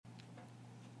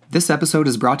This episode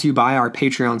is brought to you by our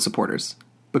Patreon supporters.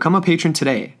 Become a patron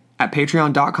today at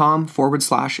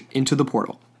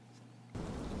patreon.com/intotheportal.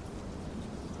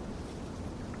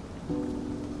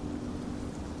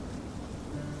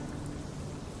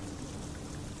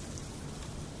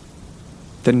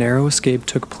 The narrow escape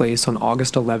took place on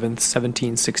August 11th,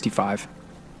 1765.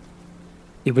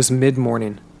 It was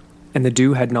mid-morning, and the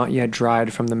dew had not yet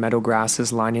dried from the meadow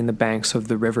grasses lining the banks of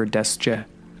the river Desje,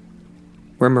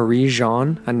 where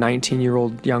Marie-Jeanne, a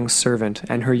 19-year-old young servant,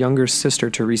 and her younger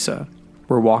sister Teresa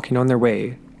were walking on their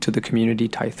way to the community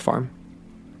tithe farm.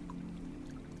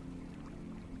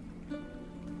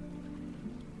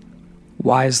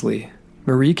 Wisely,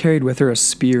 Marie carried with her a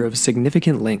spear of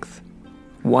significant length,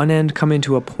 one end coming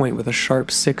to a point with a sharp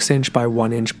 6-inch by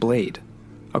 1-inch blade,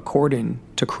 according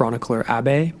to chronicler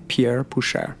Abbé Pierre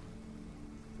Poucher.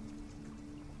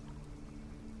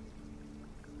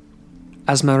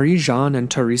 As Marie-Jeanne and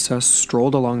Teresa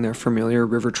strolled along their familiar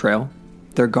river trail,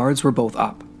 their guards were both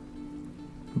up.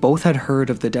 Both had heard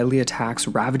of the deadly attacks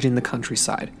ravaging the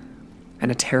countryside,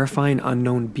 and a terrifying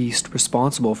unknown beast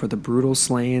responsible for the brutal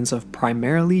slayings of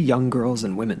primarily young girls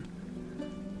and women.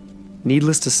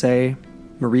 Needless to say,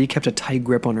 Marie kept a tight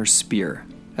grip on her spear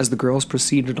as the girls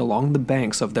proceeded along the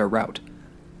banks of their route.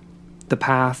 The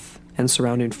path and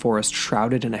surrounding forest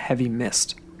shrouded in a heavy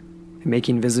mist,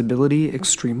 making visibility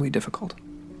extremely difficult.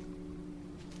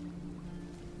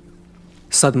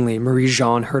 Suddenly,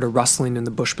 Marie-Jeanne heard a rustling in the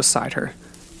bush beside her.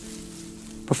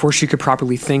 Before she could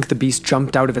properly think, the beast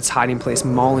jumped out of its hiding place,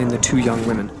 mauling the two young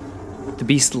women. The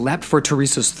beast leapt for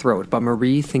Teresa's throat, but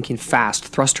Marie, thinking fast,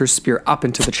 thrust her spear up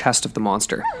into the chest of the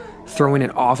monster, throwing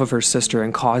it off of her sister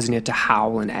and causing it to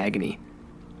howl in agony.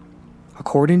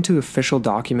 According to official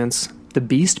documents, the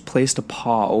beast placed a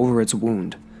paw over its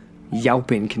wound,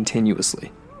 yelping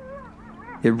continuously.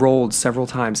 It rolled several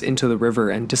times into the river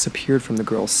and disappeared from the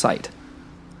girl's sight.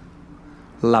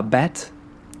 La Bête,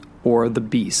 or the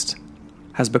Beast,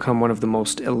 has become one of the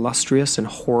most illustrious and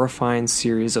horrifying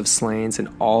series of slayings in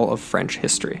all of French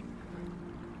history.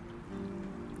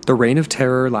 The Reign of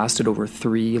Terror lasted over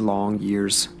 3 long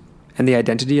years, and the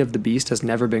identity of the beast has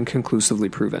never been conclusively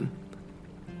proven.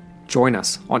 Join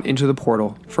us on Into the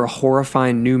Portal for a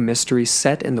horrifying new mystery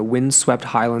set in the windswept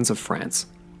highlands of France.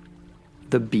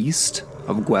 The Beast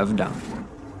of Gévaudan.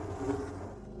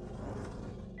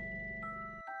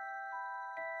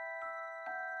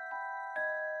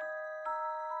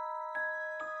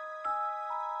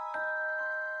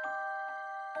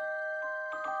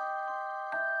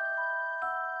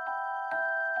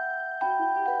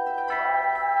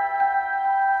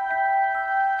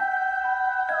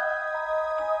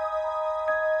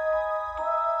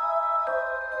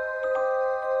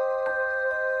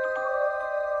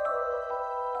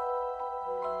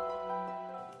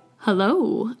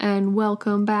 Hello, and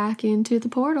welcome back into the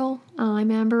portal. I'm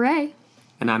Amber Ray.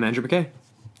 And I'm Andrew McKay.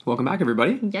 Welcome back,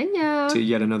 everybody, Yeah. to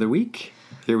yet another week.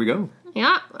 Here we go.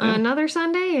 Yeah, another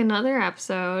Sunday, another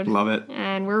episode. Love it.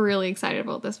 And we're really excited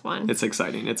about this one. It's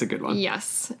exciting. It's a good one.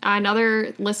 Yes.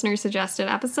 Another listener-suggested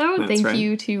episode. That's Thank right.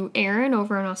 you to Aaron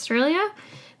over in Australia.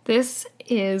 This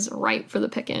is ripe for the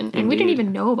picking. And we Indeed. didn't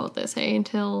even know about this,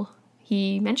 until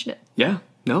he mentioned it. Yeah.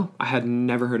 No, I had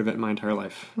never heard of it in my entire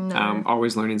life. No.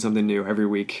 Always learning something new every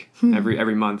week,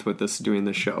 every month with doing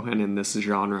this show and in this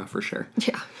genre for sure.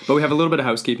 Yeah. But we have a little bit of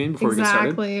housekeeping before we get started.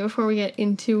 Exactly. Before we get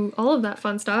into all of that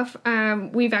fun stuff,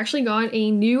 we've actually got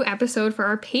a new episode for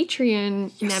our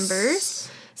Patreon members.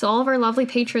 So all of our lovely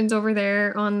patrons over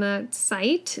there on the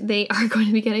site, they are going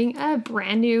to be getting a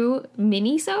brand new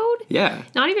mini-sode. Yeah.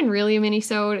 Not even really a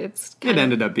mini-sode. It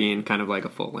ended up being kind of like a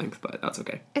full length, but that's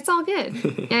okay. It's all good.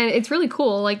 And it's really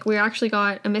cool. Like, we actually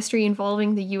got a mystery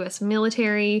involving the U.S.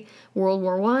 military, World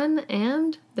War I,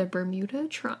 and the Bermuda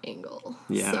Triangle.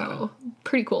 Yeah. So,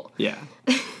 pretty cool. Yeah.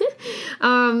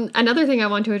 Another thing I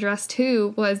want to address,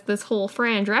 too, was this whole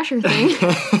Fran Drescher thing.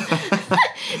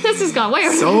 This has gone way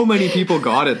over. So many people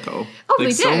got it, though. Oh, like,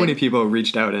 they so did. many people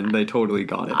reached out and they totally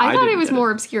got it. I thought didn't it was get more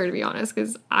obscure, to be honest,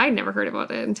 because I never heard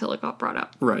about it until it got brought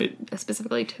up. Right.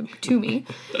 Specifically to me.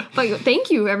 But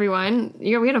thank you, everyone.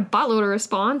 We had a buttload of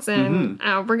response, and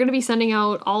we're going to be sending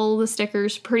out all the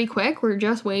stickers pretty quick. We're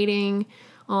just waiting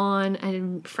on a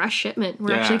fresh shipment.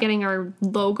 We're actually getting our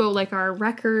logo, like our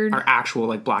record. Our actual,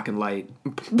 like, black and white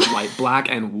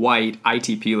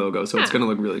ITP logo, so it's going to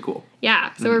look really cool.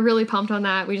 Yeah, so we're really pumped on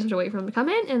that. We just have to wait for them to come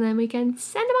in, and then we can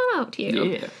send them on out to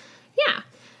you. Yeah. Yeah.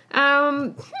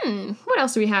 What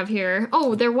else do we have here?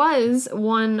 Oh, there was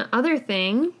one other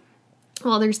thing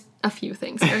Well, there's a few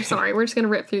things there. Sorry, we're just going to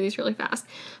rip through these really fast.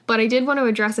 But I did want to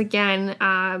address again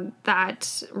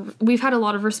that we've had a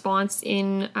lot of response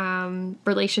in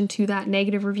relation to that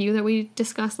negative review that we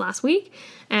discussed last week.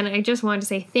 And I just wanted to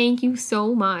say thank you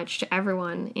so much to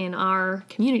everyone in our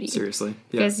community. Seriously. Yeah.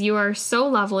 Because you are so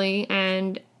lovely.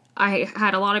 And I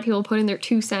had a lot of people put in their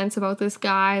 2 cents about this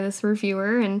guy, this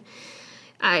reviewer. And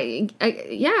I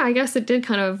guess it did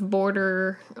kind of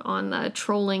border on the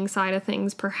trolling side of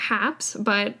things, perhaps.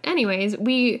 But anyways,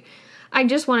 I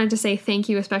just wanted to say thank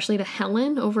you, especially to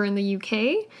Helen over in the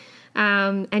UK.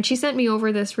 And she sent me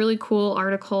over this really cool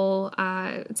article.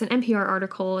 It's an NPR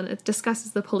article, and it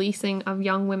discusses the policing of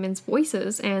young women's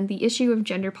voices and the issue of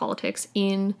gender politics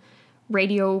in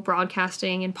radio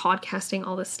broadcasting and podcasting,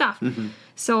 all this stuff.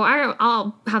 So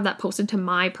I'll have that posted to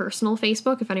my personal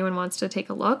Facebook if anyone wants to take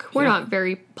a look. We're not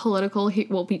very political.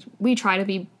 We try to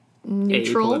be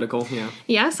neutral. Apolitical, yeah.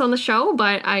 Yes, on the show,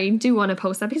 but I do want to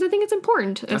post that because I think it's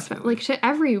important. Definitely. Like to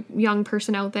every young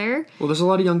person out there. Well, there's a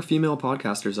lot of young female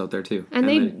podcasters out there too. And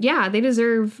they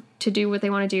deserve to do what they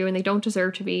want to do, and they don't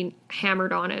deserve to be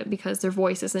hammered on it because their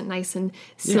voice isn't nice and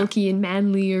silky and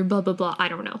manly or blah blah blah. I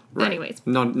don't know. Right. Anyways,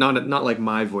 not like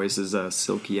my voice is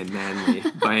silky and manly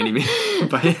by any means.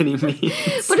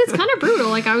 But it's kind of brutal.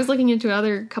 Like I was looking into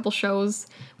other couple shows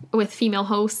with female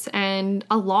hosts, and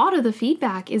a lot of the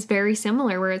feedback is very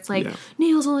similar, where it's like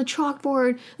nails on the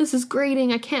chalkboard, this is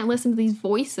grating, I can't listen to these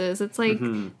voices. It's like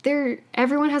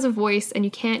everyone has a voice and you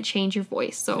can't change your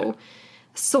voice. So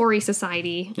sorry,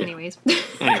 society. Anyways.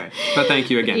 Anyway, but thank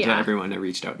you again to everyone that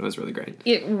reached out. It was really great.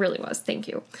 It really was. Thank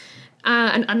you.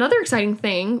 And another exciting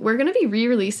thing, we're going to be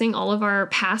re-releasing all of our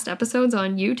past episodes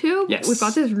on YouTube. Yes. We've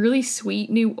got this really sweet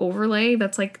new overlay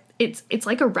that's like, it's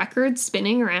like a record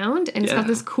spinning around, and it's got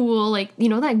this cool, like, you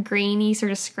know, that grainy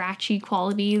sort of scratchy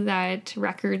quality that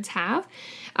records have.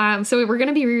 So we're going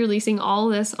to be re-releasing all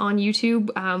this on YouTube.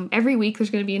 Every week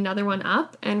there's going to be another one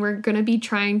up, and we're going to be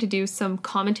trying to do some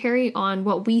commentary on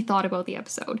what we thought about the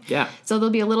episode. Yeah. So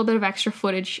there'll be a little bit of extra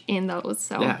footage in those.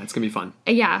 So yeah, it's going to be fun.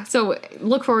 Yeah, so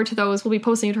look forward to those. We'll be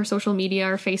posting it to our social media,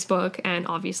 our Facebook, and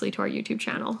obviously to our YouTube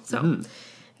channel. So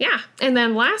yeah, and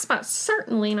then last but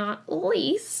certainly not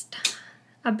least,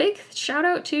 a big shout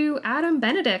out to Adam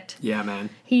Benedict. Yeah,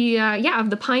 man. He, of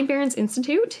the Pine Barrens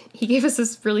Institute. He gave us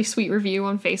this really sweet review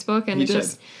on Facebook, and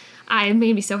it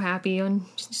made me so happy and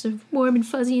just warm and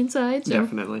fuzzy inside. So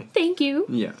definitely. Thank you.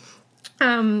 Yeah.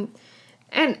 And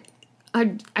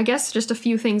I guess just a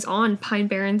few things on Pine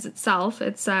Barrens itself.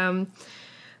 It's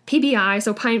PBI,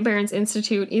 so Pine Barrens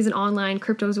Institute, is an online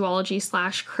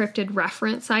cryptozoology/cryptid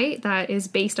reference site that is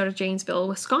based out of Janesville,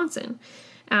 Wisconsin.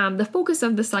 The focus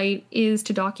of the site is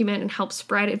to document and help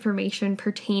spread information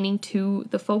pertaining to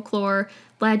the folklore,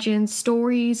 legends,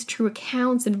 stories, true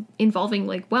accounts involving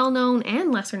like well-known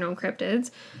and lesser-known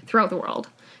cryptids throughout the world.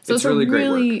 So it's really great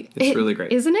work. It's really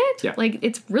great. Isn't it? Yeah. Like,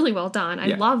 it's really well done. I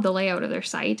love the layout of their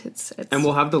site. It's And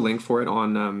we'll have the link for it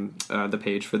on the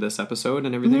page for this episode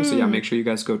and everything. So yeah, make sure you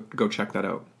guys go check that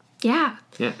out. Yeah.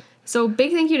 Yeah. So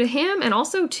big thank you to him, and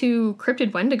also to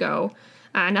Cryptid Wendigo,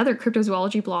 another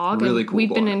cryptozoology blog. Really and cool we've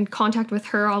blog. been in contact with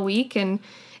her all week, and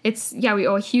we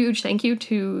owe a huge thank you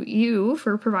to you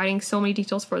for providing so many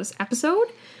details for this episode.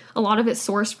 A lot of it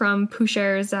sourced from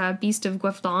Poucher's Beast of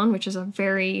Gwevdon, which is a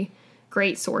very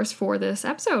great source for this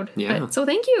episode. Yeah. So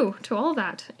thank you to all of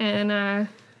that. And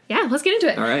let's get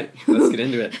into it. All right, let's get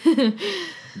into it.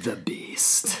 The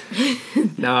Beast.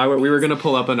 Now, we were going to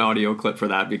pull up an audio clip for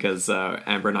that because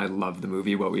Amber and I love the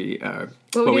movie What We Do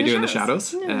in the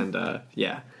Shadows. Yeah. And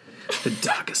the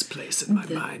darkest place in my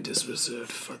mind is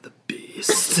reserved for the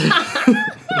Beast.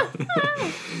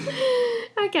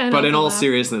 But in all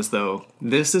seriousness, though,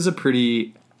 this is a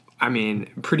pretty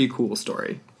cool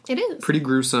story. It is. Pretty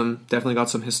gruesome. Definitely got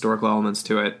some historical elements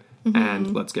to it.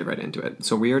 And let's get right into it.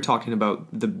 So we are talking about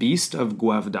the Beast of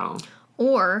Gwevdon.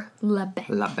 Or La Bête.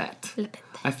 La Bête.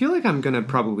 I feel like I'm going to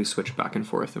probably switch back and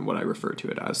forth in what I refer to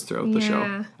it as throughout the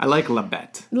show. I like La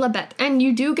Bête. La Bête. And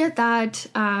you do get that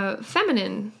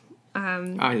feminine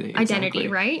identity,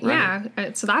 right? Yeah.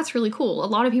 So that's really cool. A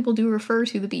lot of people do refer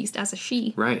to the Beast as a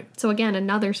she. Right. So again,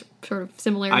 another sort of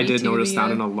similarity. I did notice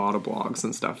that in a lot of blogs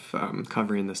and stuff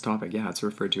covering this topic. Yeah, it's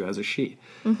referred to as a she.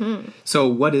 So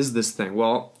what is this thing?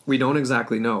 Well, we don't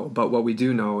exactly know, but what we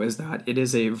do know is that it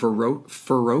is a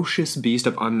ferocious beast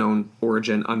of unknown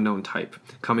origin, unknown type,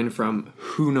 coming from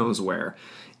who knows where.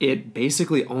 It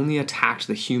basically only attacked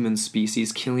the human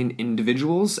species, killing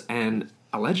individuals and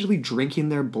allegedly drinking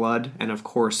their blood and, of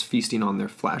course, feasting on their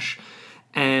flesh.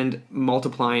 and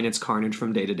multiplying its carnage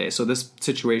from day to day. So this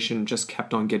situation just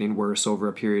kept on getting worse over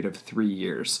a period of 3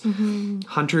 years.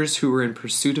 Hunters who were in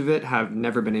pursuit of it have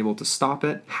never been able to stop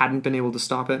it, hadn't been able to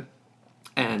stop it.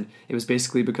 And it was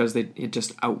basically because it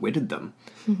just outwitted them.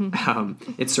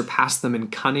 It surpassed them in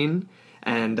cunning,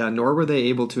 and nor were they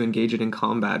able to engage it in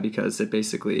combat because it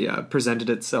basically presented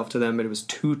itself to them, but it was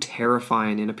too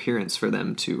terrifying in appearance for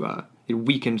them to... it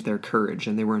weakened their courage,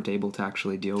 and they weren't able to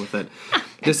actually deal with it.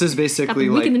 This is basically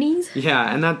weak in the knees.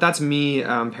 Yeah, and that's me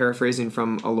paraphrasing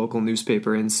from a local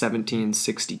newspaper in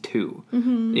 1762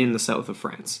 in the south of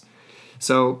France.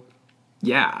 So...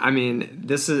 yeah, I mean,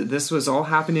 this was all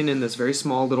happening in this very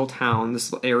small little town,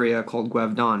 this area called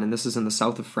Guevdon, and this is in the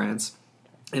south of France.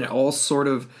 And it all sort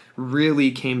of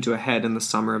really came to a head in the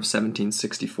summer of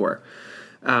 1764.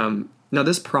 Now,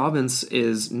 this province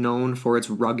is known for its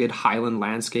rugged highland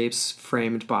landscapes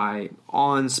framed by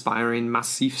awe-inspiring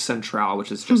Massif Central,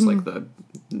 which is just like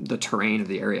the terrain of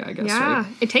the area, I guess, Yeah, right?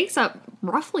 it takes up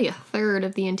roughly a third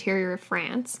of the interior of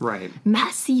France. Right.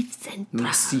 Massif Central.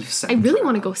 Massif I Central. really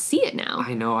want to go see it now.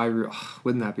 I know,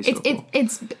 wouldn't that be so cool?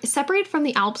 It's separated from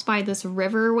the Alps by this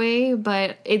riverway,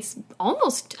 but it's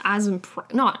almost as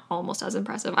not almost as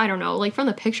impressive. I don't know. Like from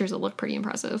the pictures, it looked pretty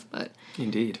impressive, but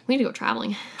Indeed. we need to go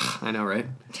traveling. I know, right?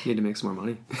 Need to make some more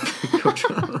money. Go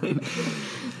traveling.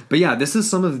 But yeah, this is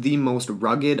some of the most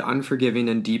rugged, unforgiving,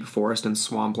 and deep forest and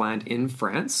swampland in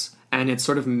France. And it's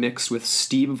sort of mixed with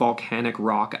steep volcanic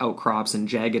rock outcrops and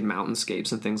jagged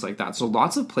mountainscapes and things like that. So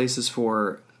lots of places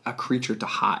for a creature to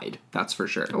hide, that's for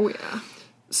sure. Oh, yeah.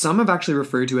 Some have actually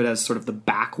referred to it as sort of the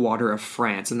backwater of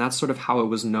France, and that's sort of how it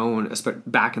was known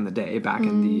back in the day,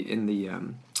 in the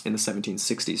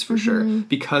 1760s for sure,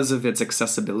 because of its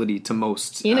accessibility to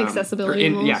most Inaccessibility.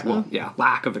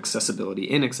 lack of accessibility,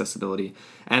 inaccessibility,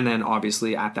 and then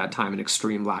obviously at that time an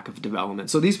extreme lack of development.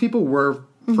 So these people were,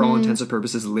 for all intents and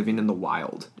purposes, living in the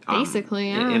wild, Basically,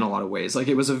 yeah. in a lot of ways. Like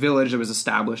it was a village that was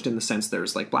established in the sense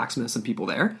there's like blacksmiths and people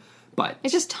there. But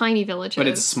It's just tiny villages. But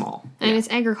it's small. And it's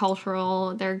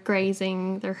agricultural. They're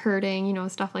grazing, they're herding,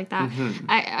 stuff like that.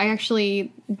 I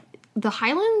actually, the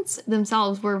Highlands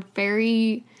themselves were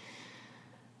very,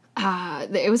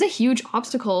 it was a huge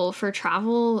obstacle for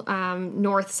travel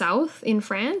north-south in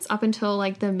France up until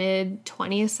like the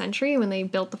mid-20th century when they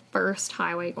built the first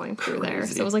highway going through there.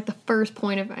 So it was like the first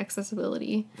point of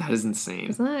accessibility. That is insane.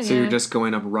 Isn't that? So Yeah. you're just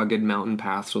going up rugged mountain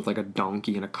paths with like a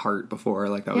donkey and a cart before,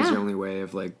 like that was Yeah. your only way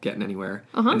of like getting anywhere.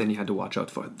 And then you had to watch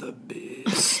out for the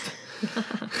beast.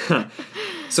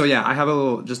 So yeah, I have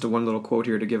one little quote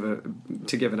here to give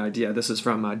an idea. This is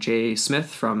from Jay Smith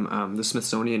from the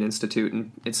Smithsonian Institute,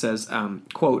 and it says,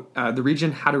 quote, the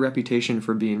region had a reputation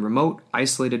for being remote,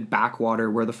 isolated backwater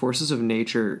where the forces of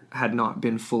nature had not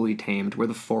been fully tamed, where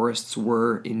the forests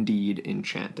were indeed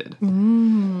enchanted.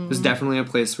 It was definitely a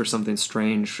place where something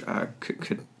strange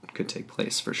could take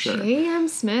place for sure. J.M.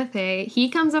 Smith, he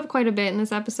comes up quite a bit in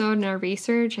this episode in our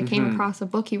research. I came across a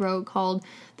book he wrote called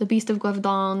The Beast of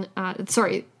Guevdon. I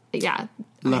think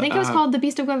it was called The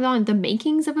Beast of Guevdon, The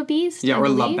Makings of a Beast. Yeah, I or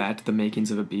believe. La Bête, The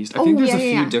Makings of a Beast. I think there's a few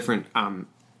yeah. different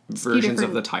versions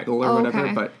of the title or whatever,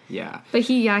 okay. but yeah. But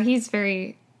he's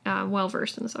very well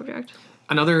versed in the subject.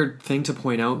 Another thing to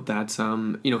point out that,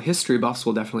 history buffs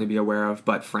will definitely be aware of,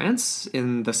 but France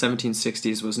in the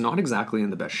 1760s was not exactly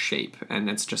in the best shape, and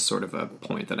it's just sort of a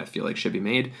point that I feel like should be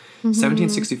made.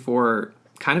 1764,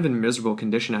 kind of in miserable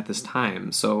condition at this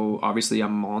time, so obviously a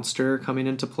monster coming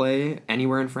into play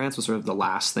anywhere in France was sort of the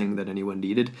last thing that anyone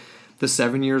needed. The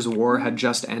 7 Years' War had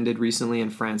just ended recently,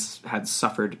 and France had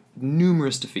suffered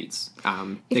numerous defeats.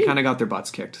 They kind of got their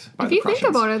butts kicked by the Prussians. If you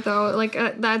think about it,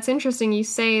 though, that's interesting. You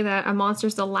say that a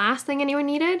monster's the last thing anyone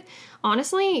needed.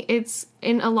 Honestly, it's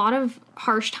in a lot of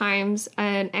harsh times,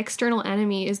 an external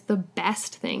enemy is the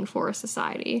best thing for a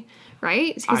society,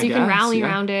 right? Because you can rally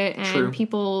around it, and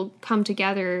people come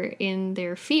together in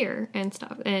their fear and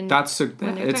stuff. And I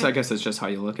guess it's just how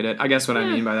you look at it. I guess what I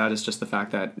mean by that is just the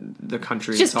fact that the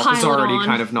country just itself is already on.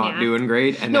 kind of not doing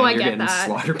great, and then you're getting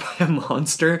slaughtered by a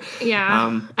monster.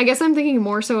 Yeah. I guess I'm thinking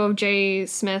more so of Jay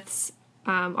Smith's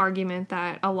argument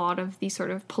that a lot of these sort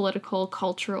of political,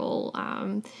 cultural,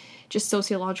 just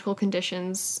sociological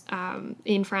conditions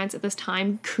in France at this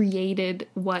time created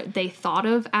what they thought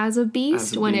of as a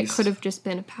beast when it could have just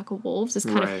been a pack of wolves is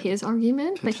kind of his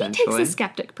argument. But he takes a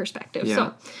skeptic perspective.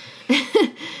 Yeah. So,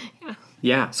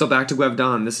 yeah. So back to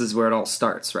Guevdon. This is where it all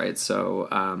starts, right?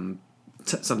 So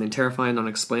something terrifying,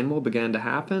 unexplainable began to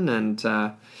happen, and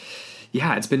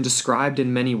it's been described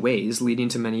in many ways, leading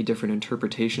to many different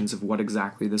interpretations of what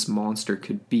exactly this monster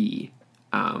could be.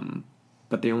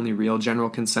 But the only real general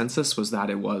consensus was that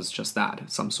it was just that,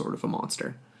 some sort of a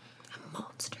monster. A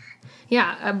monster.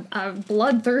 Yeah, a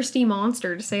bloodthirsty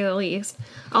monster, to say the least.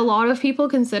 A lot of people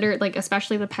consider, like,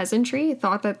 especially the peasantry,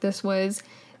 thought that this was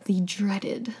the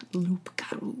dreaded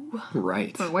loup-garou.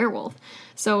 Right. A werewolf.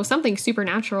 So something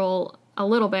supernatural a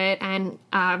little bit, and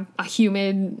a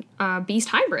human beast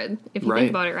hybrid, if you think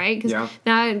about it, right? Because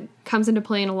that comes into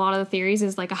play in a lot of the theories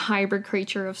as like a hybrid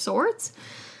creature of sorts.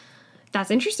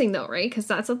 That's interesting, though, right? Because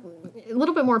that's a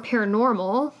little bit more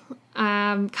paranormal.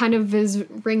 Kind of is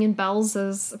ringing bells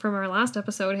as from our last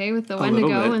episode, hey, with the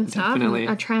Wendigo and stuff. Definitely.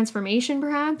 A transformation,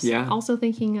 perhaps. Yeah. Also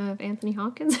thinking of Anthony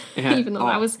Hopkins, Yeah. even though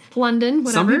that was London,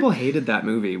 whatever. Some people hated that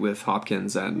movie with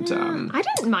Hopkins and... I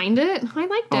didn't mind it. I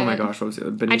liked it. Oh my gosh, what was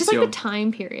it? Benicio. I just like the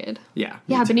time period. Yeah.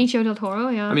 Yeah, Benicio del Toro,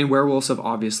 yeah. I mean, werewolves have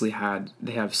obviously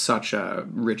they have such a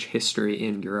rich history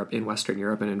in Europe, in Western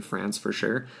Europe and in France for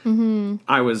sure. Mm-hmm.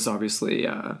 I was obviously...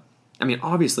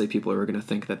 obviously people are going to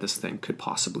think that this thing could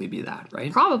possibly be that,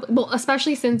 right? Probably. Well,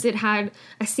 especially since it had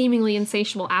a seemingly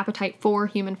insatiable appetite for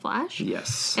human flesh.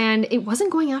 Yes. And it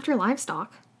wasn't going after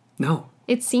livestock. No.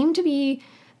 It seemed to be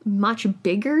much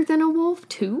bigger than a wolf,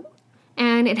 too.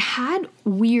 And it had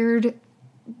weird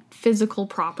physical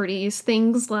properties.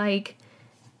 Things like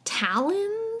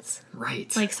talons.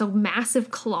 Right. Like, so massive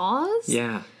claws.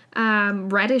 Yeah.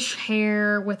 Reddish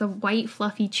hair with a white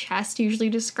fluffy chest usually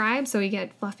described. So you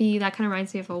get fluffy, that kind of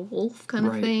reminds me of a wolf kind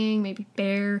of thing, maybe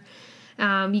bear.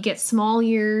 You get small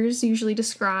ears usually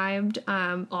described.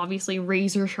 Obviously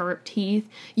razor sharp teeth,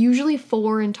 usually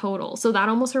 4 in total. So that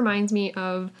almost reminds me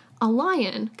of a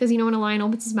lion, because you know when a lion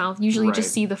opens his mouth, usually you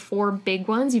just see the 4 big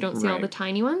ones. You don't see all the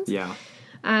tiny ones. Yeah.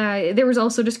 There was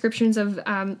also descriptions of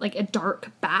like a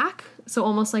dark back, so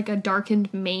almost like a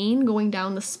darkened mane going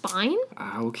down the spine.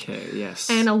 Okay, yes.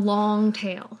 And a long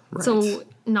tail. Right. So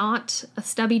not a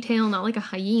stubby tail, not like a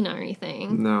hyena or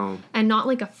anything. No. And not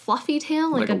like a fluffy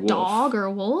tail, like a dog or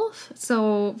a wolf.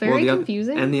 So very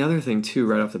confusing. And the other thing too,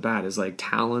 right off the bat, is like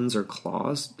talons or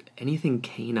claws. Anything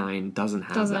canine doesn't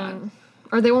have that.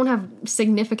 Or they won't have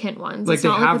significant ones. Like it's they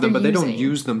not have like them, but they using. don't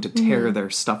use them to tear their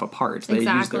stuff apart. They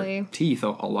use their teeth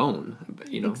alone.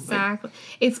 You know. Exactly.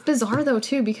 It's bizarre though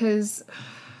too, because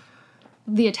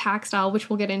the attack style, which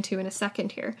we'll get into in a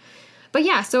second here. But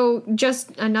yeah, so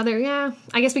just another,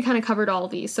 I guess we kind of covered all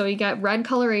of these. So you get red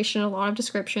coloration, a lot of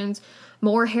descriptions,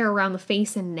 more hair around the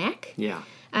face and neck. Yeah.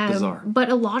 Bizarre. But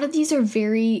a lot of these are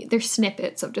they're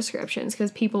snippets of descriptions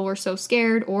because people were so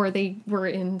scared, or they were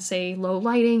in, say, low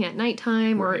lighting at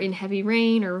nighttime or in heavy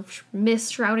rain or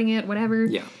mist shrouding it, whatever.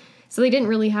 Yeah. So they didn't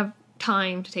really have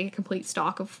time to take a complete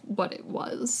stock of what it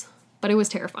was. But it was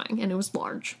terrifying, and it was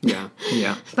large. Yeah,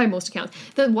 yeah. By most accounts.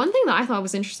 The one thing that I thought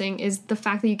was interesting is the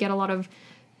fact that you get a lot of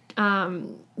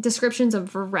descriptions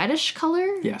of reddish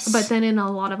color. Yes. But then in a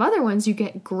lot of other ones, you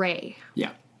get gray.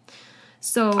 Yeah.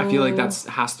 So I feel like that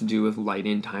has to do with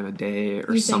lighting, time of day,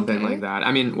 or something like that.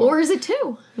 I mean, or is it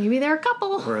 2? Maybe they're a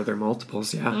couple. Or are there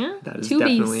multiples? Yeah, that is 2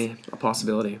 definitely a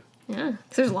possibility. Yeah,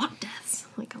 because there's a lot of deaths,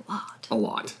 like a lot. A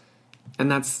lot,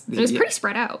 and that's it was pretty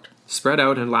spread out. Spread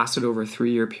out and lasted over a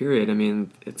 3-year period. I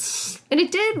mean, and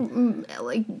it did,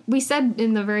 like we said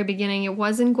in the very beginning, it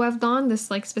was in Guevdon, this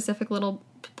like specific little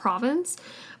province.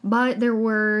 But there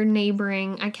were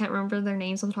neighboring, I can't remember their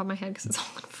names on the top of my head because it's all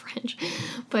in French,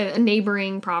 but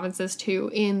neighboring provinces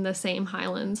too in the same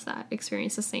highlands that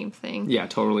experienced the same thing. Yeah,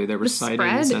 totally. There were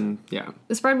sightings and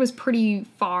the spread was pretty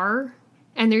far.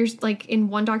 And there's like in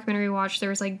one documentary we watched, there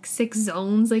was like 6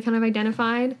 zones they kind of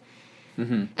identified.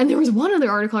 Mm-hmm. And there was one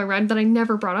other article I read that I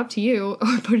never brought up to you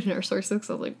or put in our sources.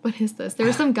 So I was like, what is this? There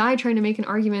was some guy trying to make an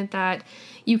argument that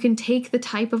you can take the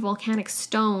type of volcanic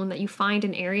stone that you find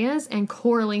in areas and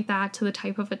correlate that to the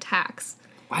type of attacks.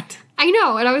 What? I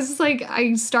know. And I was just like,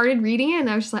 I started reading it and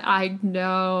I was just like,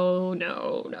 no.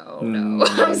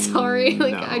 I'm sorry.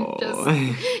 Like,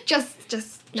 I just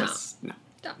no.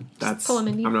 That's.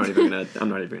 I'm not even gonna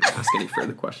ask any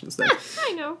further questions there.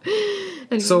 I know.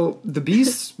 Anyway. So the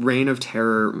Beast's reign of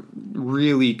terror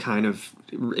really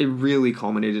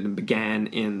culminated and began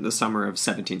in the summer of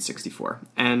 1764,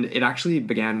 and it actually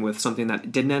began with something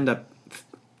that didn't end up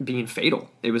being fatal.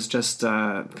 It was just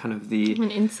kind of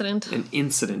an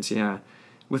incident, yeah.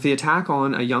 With the attack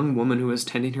on a young woman who was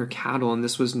tending her cattle, and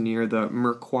this was near the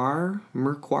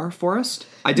Merquar forest.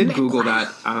 I did Google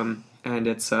that. And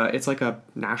it's like a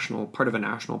part of a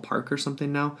national park or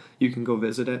something now. You can go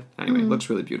visit it. Anyway, It looks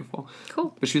really beautiful.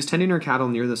 Cool. But she was tending her cattle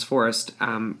near this forest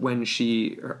when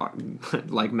she,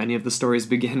 like many of the stories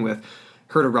begin with,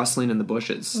 heard a rustling in the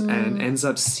bushes and ends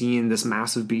up seeing this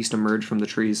massive beast emerge from the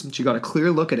trees. She got a clear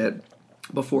look at it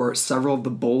before several of the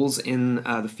bulls in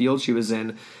the field she was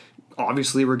in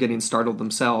obviously were getting startled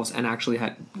themselves and actually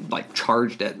had, like,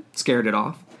 charged it, scared it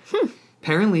off.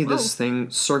 Apparently, this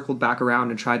thing circled back around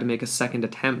and tried to make a second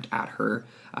attempt at her,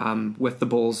 with the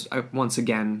bulls once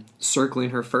again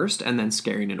circling her first and then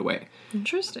scaring it away.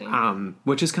 Interesting.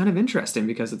 Which is kind of interesting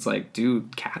because it's like, do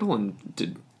cattle and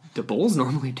do bulls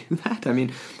normally do that? I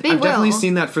mean, I've definitely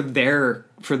seen that for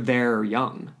their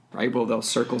young, right? Well, they'll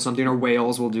circle something, or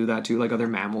whales will do that too, like other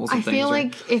mammals and I things. feel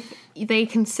like if they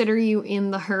consider you in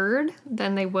the herd,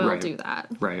 then they will do that.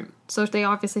 Right. So they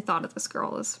obviously thought of this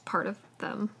girl as part of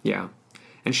them. Yeah.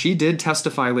 And she did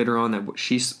testify later on that what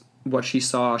she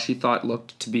saw, she thought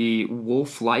looked to be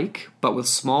wolf-like, but with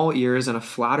small ears and a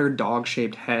flatter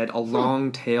dog-shaped head, a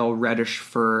long tail, reddish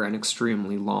fur, and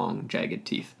extremely long, jagged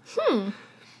teeth.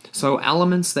 So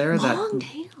elements there long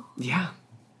tail. Yeah.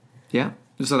 Yeah.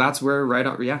 So that's where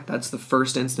that's the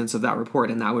first instance of that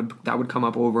report, and that would come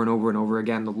up over and over and over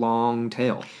again, the long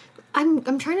tail.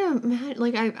 I'm trying to imagine,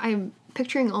 like, I'm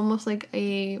picturing almost like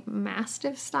a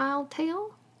mastiff style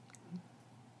tail.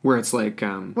 Where it's like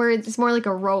where it's more like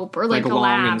a rope, or like a long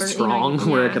lab, and or, strong, you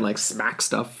know, where it can like smack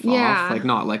stuff off, like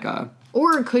not like a.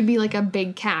 Or it could be like a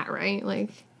big cat, right?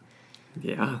 Like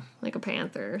a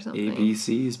panther or something.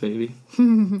 ABCs, baby.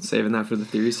 Saving that for the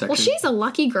theory section. Well, she's a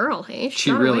lucky girl, hey?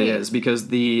 She really is, because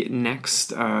the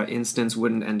next instance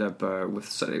wouldn't end up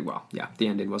the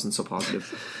ending wasn't so positive.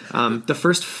 The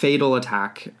first fatal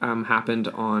attack happened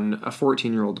on a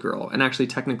 14-year-old girl, and actually,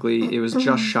 technically, it was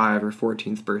just shy of her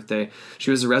 14th birthday. She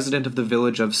was a resident of the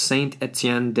village of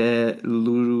Saint-Étienne de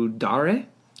Loudare.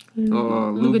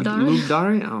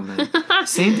 Lougdare? Oh, man.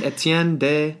 Saint-Étienne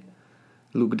de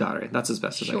Lougdare. That's as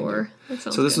best as I can do.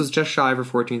 So this was just shy of her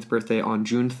 14th birthday on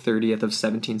June 30th of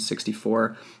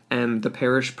 1764, and the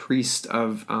parish priest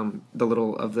of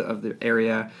the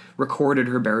area recorded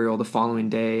her burial the following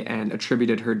day and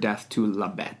attributed her death to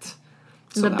La Bête.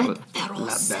 So La Bête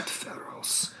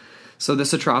Féroce. So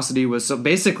this atrocity was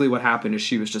basically what happened is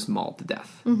she was just mauled to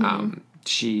death.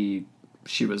 She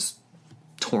was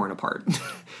torn apart.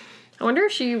 I wonder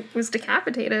if she was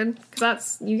decapitated,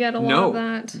 because you get a lot of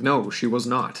that. No, she was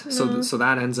not. No. So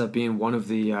that ends up being one of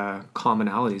the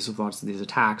commonalities of lots of these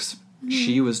attacks.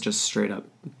 She was just straight up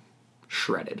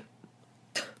shredded.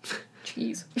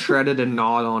 Jeez. Shredded and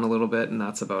gnawed on a little bit, and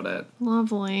that's about it.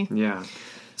 Lovely. Yeah.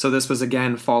 So this was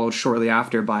again followed shortly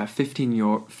after by a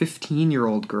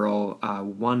 15-year-old girl,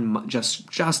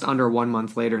 just under 1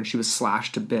 month later, and she was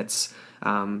slashed to bits.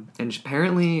 And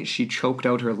apparently she choked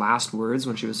out her last words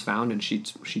when she was found, and she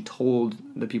told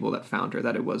the people that found her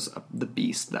that it was the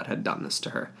beast that had done this to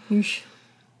her. Yeesh.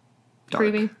 Dark,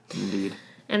 creepy. Indeed.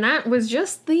 And that was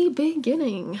just the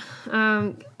beginning.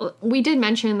 We did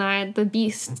mention that the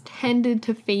beast tended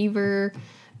to favor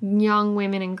young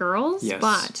women and girls, yes.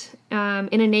 But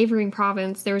in a neighboring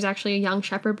province, there was actually a young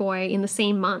shepherd boy in the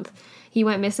same month. He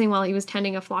went missing while he was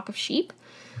tending a flock of sheep.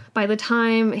 By the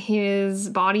time his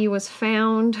body was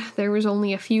found, there was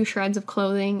only a few shreds of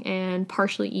clothing and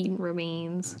partially eaten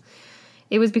remains.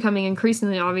 It was becoming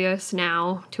increasingly obvious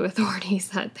now to authorities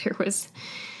that there's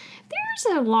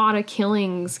a lot of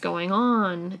killings going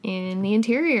on in the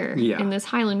interior, in this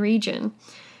highland region.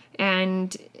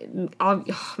 And,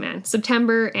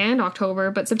 September and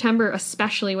October, but September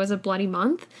especially was a bloody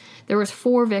month. There was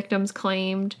 4 victims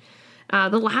claimed.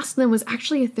 The last of them was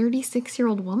actually a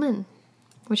 36-year-old woman,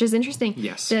 which is interesting.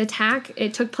 Yes. The attack,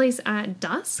 it took place at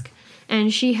dusk,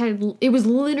 and it was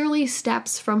literally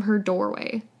steps from her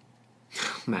doorway.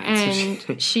 Man,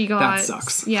 and she got... That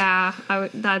sucks. Yeah,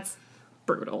 that's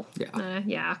brutal. Yeah.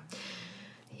 Yeah.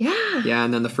 Yeah,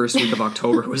 and then the first week of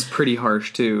October was pretty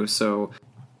harsh, too, so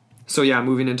yeah,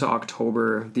 moving into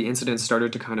October, the incident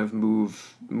started to kind of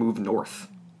move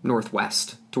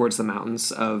northwest, towards the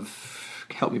mountains of...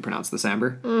 Help me pronounce this,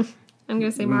 Amber. I'm going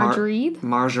to say Margeride.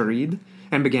 Margeride.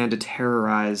 And began to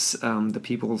terrorize the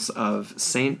peoples of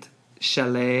Saint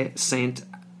Chalet, Saint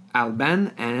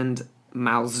Alban, and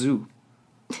Malzou.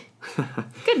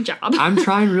 Good job. I'm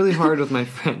trying really hard with my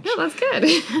French. No, that's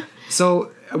good.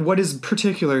 So, what is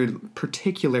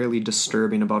particularly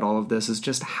disturbing about all of this is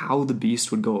just how the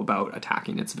beast would go about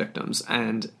attacking its victims.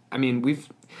 And I mean, we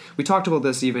talked about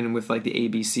this even with like the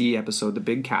ABC episode, the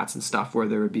big cats and stuff, where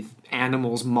there would be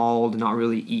animals mauled, not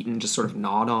really eaten, just sort of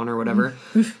gnawed on or whatever.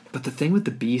 But the thing with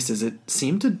the beast is it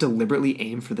seemed to deliberately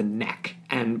aim for the neck,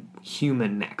 and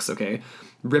human necks, okay?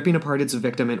 Ripping apart its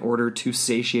victim in order to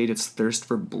satiate its thirst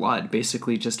for blood,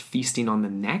 basically just feasting on the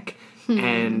neck.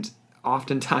 And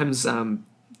oftentimes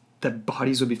the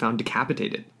bodies would be found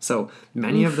decapitated. So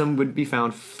many of them would be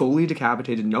found fully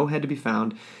decapitated, no head to be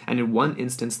found, and in one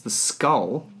instance the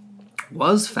skull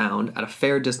was found at a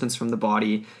fair distance from the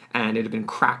body, and it had been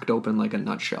cracked open like a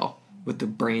nutshell, with the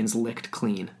brains licked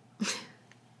clean.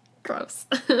 Gross.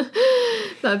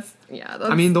 That's Yeah.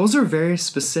 I mean, those are very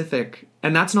specific,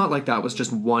 and that's not like that was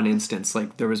just one instance.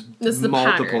 Like there was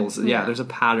multiples. Yeah, there's a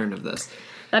pattern of this.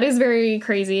 That is very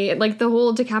crazy. Like the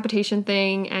whole decapitation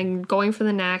thing and going for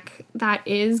the neck, that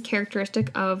is characteristic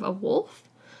of a wolf.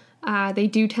 They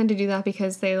do tend to do that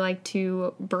because they like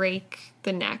to break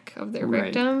the neck of their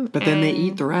victim. But then they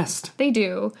eat the rest. They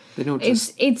do. They don't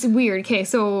just... It's weird. Okay,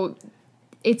 so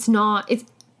it's not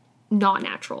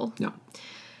natural. No.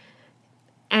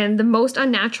 And the most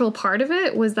unnatural part of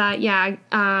it was that,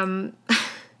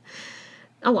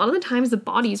 a lot of the times the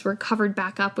bodies were covered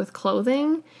back up with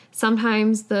clothing.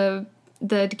 Sometimes the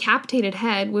decapitated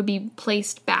head would be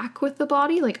placed back with the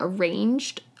body, like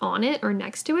arranged on it or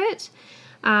next to it.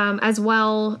 As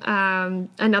well,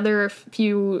 another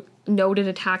few noted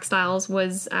attack styles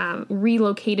was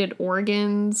relocated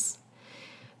organs,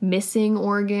 missing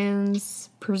organs,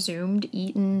 presumed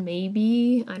eaten,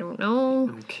 maybe. I don't know.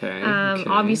 Okay.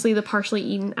 Obviously, the partially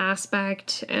eaten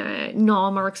aspect, gnaw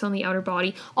marks on the outer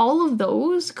body. All of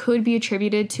those could be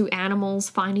attributed to animals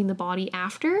finding the body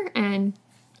after and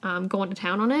going to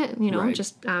town on it,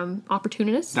 just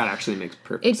opportunists. That actually makes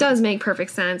perfect sense. It does make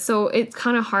perfect sense. So it's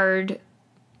kind of hard,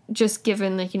 just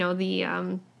given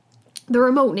the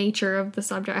remote nature of the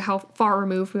subject, how far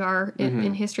removed we are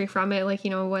in history from it,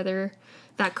 whether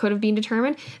that could have been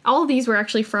determined. All of these were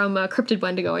actually from Cryptid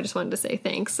Wendigo. I just wanted to say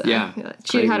thanks.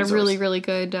 She had a really, really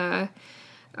good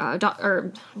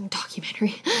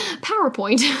documentary.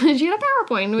 PowerPoint. She had a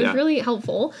PowerPoint. It was really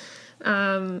helpful.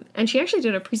 And she actually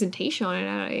did a presentation on it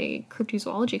at a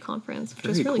cryptozoology conference, which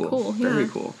was really cool. Very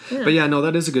cool. Yeah. But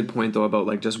that is a good point though about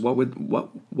like just what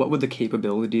would the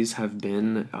capabilities have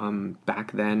been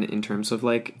back then in terms of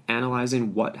like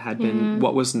analyzing what had been,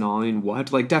 what was gnawing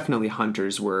what. Like definitely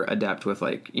hunters were adept with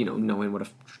like knowing what a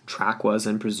track was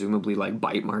and presumably like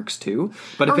bite marks too.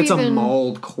 But if it's a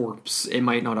mauled corpse, it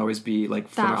might not always be like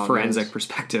from a forensic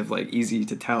perspective like easy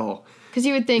to tell. Because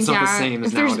you would think,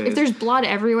 if there's blood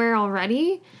everywhere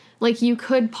already, like you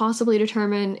could possibly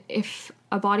determine if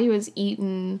a body was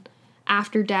eaten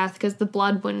after death because the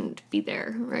blood wouldn't be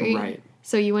there, right? Right.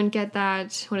 So you wouldn't get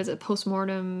that,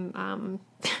 post-mortem, I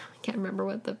can't remember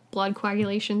what the blood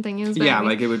coagulation thing is. But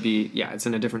like it would be, it's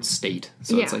in a different state.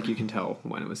 So it's like you can tell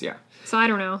when it was, So I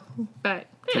don't know, but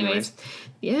anyways.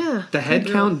 Yeah. The head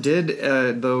count did,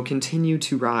 though, continue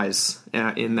to rise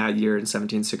in that year in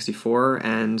 1764,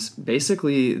 and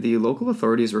basically the local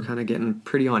authorities were kind of getting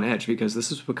pretty on edge because this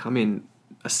was becoming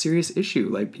a serious issue.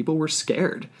 Like, people were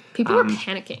scared. People were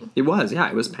panicking. It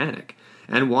was panic.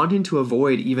 And wanting to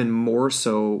avoid even more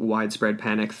so widespread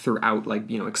panic throughout,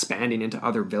 expanding into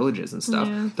other villages and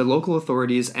stuff, the local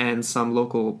authorities and some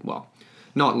local,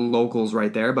 not locals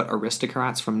right there, but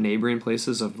aristocrats from neighboring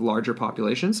places of larger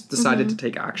populations decided to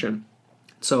take action.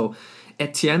 So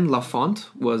Etienne Lafont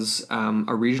was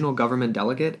a regional government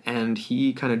delegate, and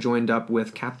he kind of joined up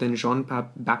with Captain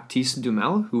Jean-Baptiste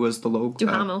Dumel, who was the local...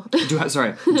 Duhamel.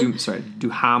 Duhamel,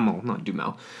 not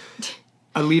Dumel.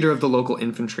 A leader of the local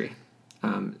infantry.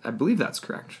 I believe that's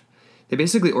correct. They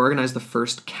basically organized the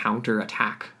first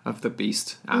counter-attack of the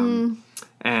beast. And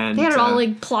they had it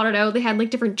all plotted out. They had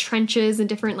different trenches and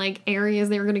different areas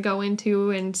they were going to go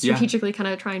into and strategically kind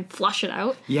of try and flush it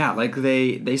out. Yeah,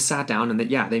 they sat down and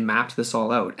they mapped this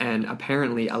all out. And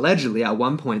apparently, allegedly, at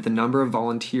one point, the number of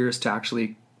volunteers to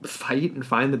actually fight and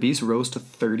find the beast rose to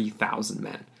 30,000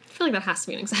 men. I feel like that has to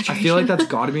be an exaggeration. I feel like that's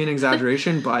got to be an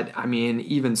exaggeration, but I mean,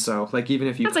 even so, even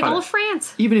if you that's all of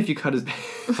France. Even if you cut his,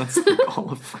 that's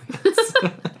all of France.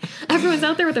 Everyone's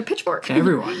out there with their pitchfork.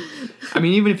 Everyone. I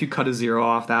mean, even if you cut a zero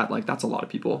off that, that's a lot of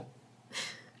people.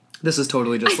 This is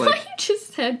totally just I thought you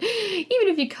just said, even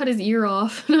if you cut his ear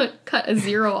off, not cut a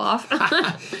zero off.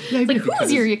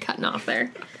 Whose ear are you cutting off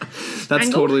there? That's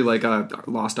totally like a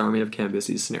Lost Army of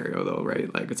Cambyses scenario, though,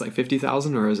 right? It's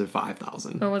 50,000, or is it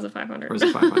 5,000? Or was it 500? Or is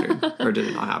it 500? Or did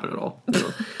it not happen at all?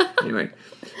 So, anyway,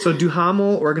 so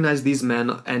Duhamel organized these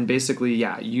men and basically,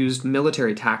 used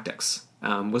military tactics.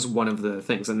 Was one of the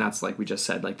things, and that's like we just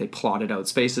said, they plotted out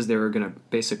spaces. They were going to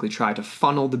basically try to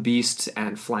funnel the beast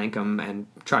and flank him and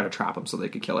try to trap him so they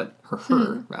could kill it.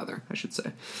 Her, rather, I should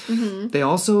say. Mm-hmm. They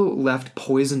also left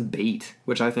poison bait,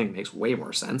 which I think makes way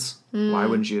more sense. Why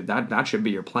wouldn't you? That should be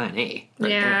your plan A. Right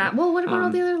there. Well, what about all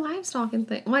the other livestock and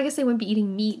things? Well, I guess they wouldn't be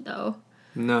eating meat, though.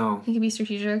 No. It could be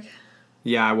strategic.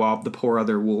 Yeah, well, the poor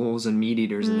other wolves and meat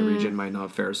eaters in the region might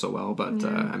not fare so well, but,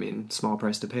 small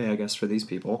price to pay, I guess, for these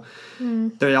people.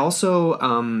 They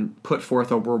also put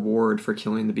forth a reward for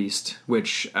killing the beast,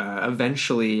 which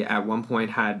eventually, at one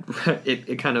point, had...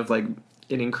 it kind of,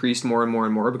 it increased more and more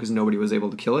and more because nobody was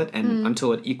able to kill it, and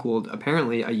until it equaled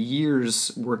apparently a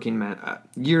year's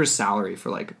year's salary for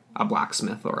like a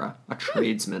blacksmith or a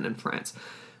tradesman in France,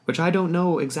 which I don't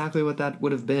know exactly what that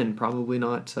would have been. Probably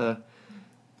not a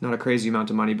crazy amount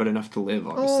of money, but enough to live,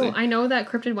 obviously. Oh, I know that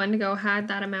Cryptid Wendigo had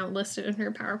that amount listed in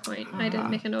her PowerPoint. I didn't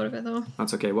make a note of it though.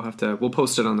 That's okay. We'll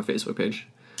post it on the Facebook page.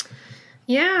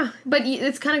 Yeah, but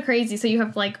it's kind of crazy. So you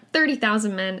have like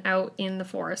 30,000 men out in the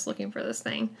forest looking for this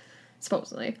thing,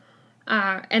 supposedly.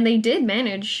 And they did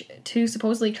manage to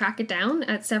supposedly track it down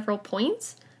at several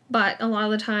points. But a lot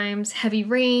of the times, heavy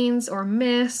rains or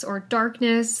mists or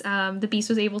darkness, the beast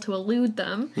was able to elude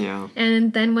them. Yeah.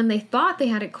 And then when they thought they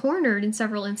had it cornered in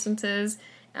several instances,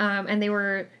 and they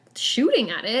were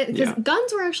shooting at it, because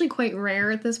guns were actually quite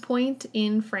rare at this point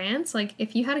in France. Like,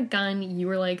 if you had a gun, you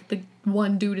were like the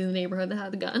one dude in the neighborhood that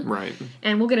had the gun. Right.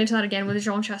 And we'll get into that again with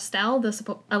Jean Chastel,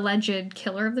 the alleged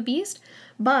killer of the beast.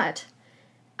 But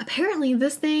apparently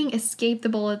this thing escaped the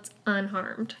bullets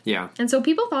unharmed. Yeah. And so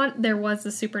people thought there was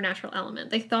a supernatural element.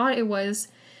 They thought it was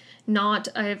not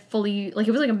a fully, like,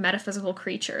 it was like a metaphysical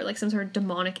creature, like some sort of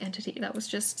demonic entity that was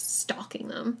just stalking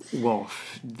them. Well,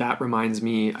 that reminds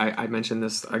me, I mentioned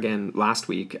this again last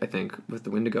week, I think, with the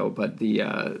Wendigo, but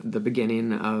the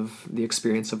beginning of the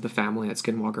experience of the family at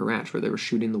Skinwalker Ranch, where they were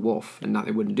shooting the wolf and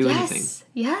they wouldn't do anything.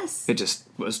 Yes. It just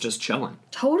was just chilling.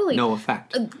 Totally. No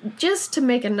effect. Just to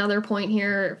make another point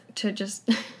here to just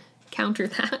counter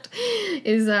that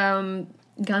is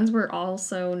guns were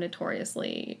also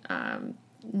notoriously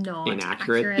not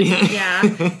inaccurate.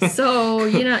 Yeah. So,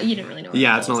 you didn't really know.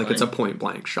 Yeah, it's not like it's a point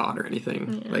blank shot or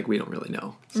anything. Yeah. Like, we don't really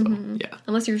know. So, yeah.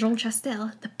 Unless you're Jean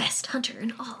Chastel, the best hunter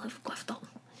in all of Guafdon.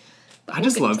 I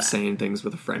just love saying things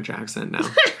with a French accent now.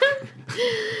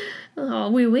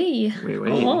 Oh, oui, oui. Oui,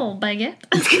 oui. Oh, baguette.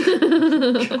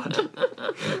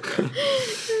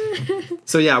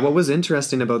 So yeah, what was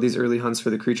interesting about these early hunts for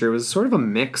the creature was sort of a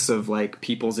mix of like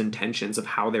people's intentions of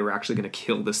how they were actually going to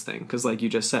kill this thing. Because like you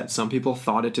just said, some people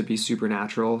thought it to be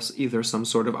supernatural, either some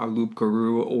sort of a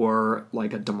loup-garou or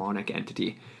like a demonic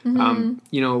entity.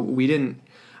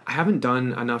 I haven't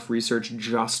done enough research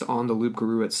just on the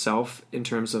loup-garou itself in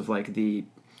terms of like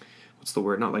what's the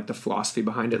word? Not like the philosophy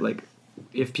behind it, like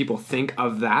if people think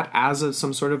of that as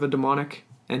some sort of a demonic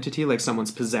entity, like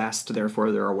someone's possessed,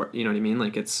 therefore they're you know what I mean?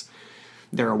 Like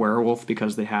they're a werewolf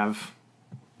because they have,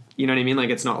 you know what I mean? Like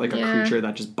it's not like a creature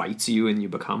that just bites you and you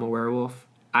become a werewolf.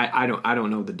 I don't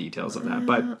know the details of that,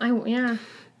 but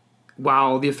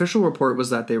while the official report was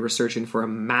that they were searching for a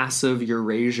massive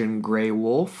Eurasian gray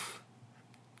wolf,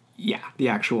 the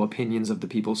actual opinions of the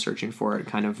people searching for it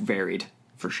kind of varied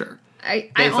for sure.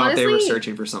 They thought honestly, they were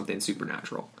searching for something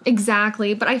supernatural.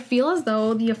 Exactly, but I feel as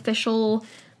though the official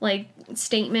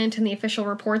statement in the official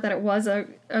report that it was a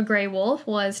gray wolf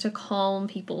was to calm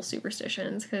people's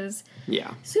superstitions, because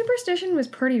superstition was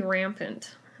pretty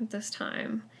rampant at this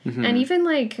time. Mm-hmm. And even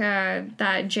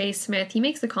that Jay Smith, he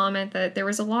makes the comment that there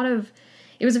was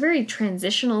it was a very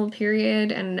transitional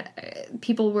period, and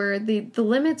people were, the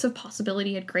limits of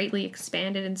possibility had greatly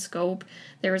expanded in scope.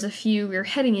 There was we were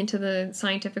heading into the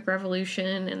scientific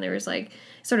revolution, and there was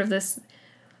sort of this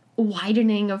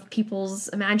widening of people's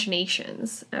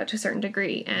imaginations to a certain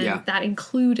degree, and that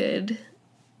included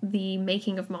the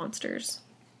making of monsters.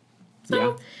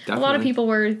 So a lot of people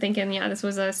were thinking, this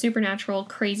was a supernatural,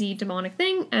 crazy, demonic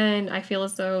thing, and I feel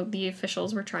as though the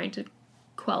officials were trying to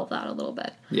quell that a little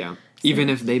bit. Yeah. Even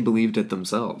if they believed it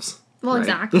themselves. Well, right?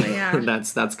 Exactly, yeah.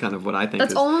 That's kind of what I think.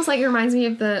 That's almost like it reminds me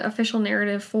of the official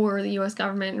narrative for the U.S.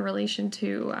 government in relation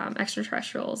to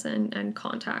extraterrestrials and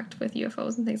contact with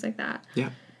UFOs and things like that.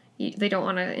 Yeah. They don't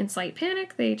want to incite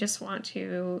panic. They just want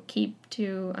to keep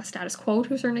to a status quo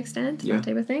to a certain extent, that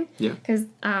type of thing. Yeah. Because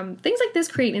things like this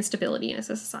create instability in a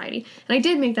society. And I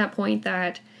did make that point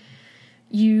that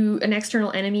an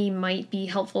external enemy might be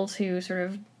helpful to sort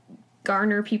of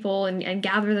garner people and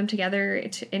gather them together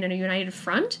in a united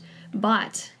front,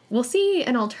 but we'll see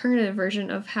an alternative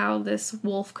version of how this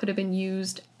wolf could have been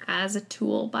used as a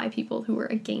tool by people who were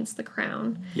against the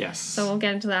crown. Yes. So we'll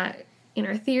get into that in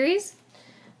our theories.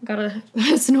 Got a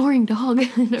snoring dog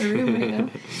in our room right now.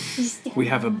 We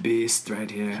have a beast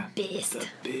right here. Beast.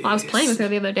 Well, I was playing with her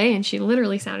the other day, and she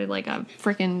literally sounded like a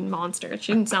freaking monster.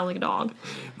 She didn't sound like a dog.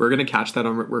 We're going to catch that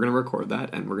we're going to record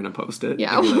that, and we're going to post it.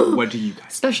 Yeah. What do you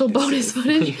guys Special bonus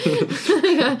footage.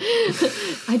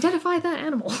 Identify that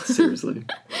animal. Seriously.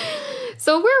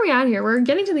 So where are we at here? We're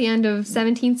getting to the end of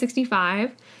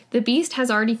 1765. The Beast has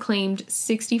already claimed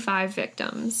 65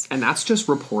 victims. And that's just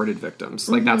reported victims.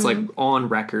 Like, that's, like, on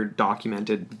record,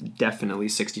 documented, definitely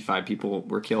 65 people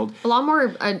were killed. A lot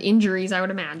more injuries, I would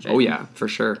imagine. Oh, yeah, for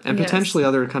sure. And potentially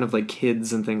other kind of, like,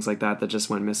 kids and things like that just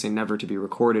went missing, never to be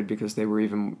recorded because they were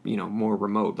even, you know, more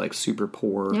remote, like, super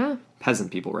poor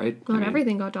peasant people, right? Not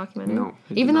everything got documented. No,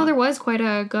 even though there was quite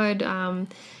a good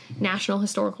national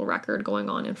historical record going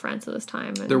on in France at this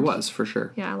time. And there was, for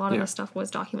sure. yeah, a lot of this stuff was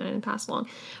documented and passed along.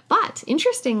 But,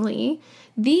 interestingly,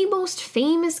 the most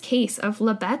famous case of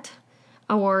La Bête,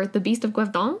 or the Beast of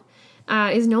Gevaudan,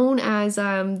 is known as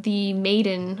the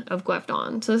Maiden of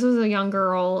Gevaudan. So this was a young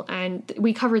girl, and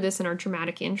we covered this in our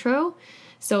dramatic intro.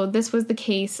 So this was the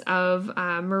case of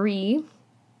Marie,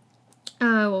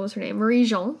 what was her name? Marie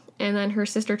Jean, and then her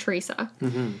sister Teresa.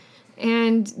 Mm-hmm.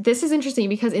 And this is interesting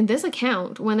because in this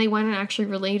account, when they went and actually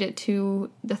relayed it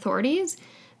to the authorities,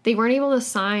 they weren't able to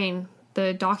sign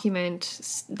the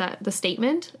document, that the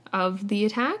statement of the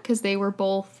attack, because they were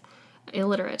both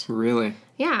illiterate. Really?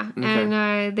 Yeah. Okay.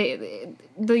 And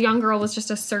the young girl was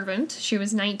just a servant. She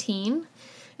was 19.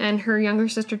 And her younger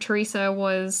sister, Teresa,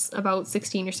 was about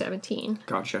 16 or 17.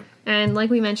 Gotcha. And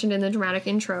like we mentioned in the dramatic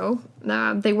intro,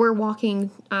 they were walking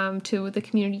to the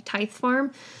community tithe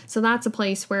farm. So that's a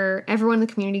place where everyone in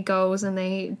the community goes and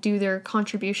they do their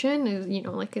contribution. You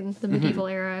know, like in the medieval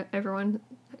era, everyone...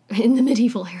 In the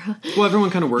medieval era. Well, everyone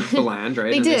kind of worked the land,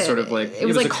 right? They did. They sort of like... It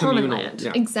was like a common communal, land.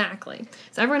 Yeah. Exactly.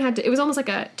 So everyone had to... It was almost like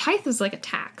a... Tithe was like a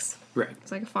tax. Right.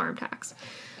 It's like a farm tax.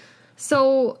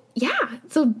 So, yeah.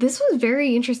 So this was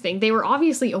very interesting. They were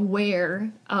obviously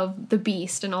aware of the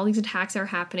Beast and all these attacks that are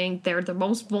happening. They're the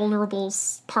most vulnerable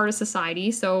part of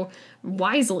society. So,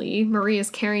 wisely, Marie is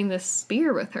carrying this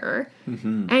spear with her.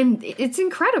 Mm-hmm. And it's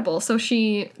incredible. So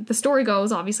the story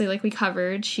goes, obviously, like we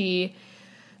covered,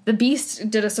 the Beast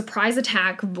did a surprise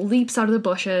attack, leaps out of the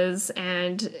bushes,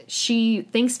 and she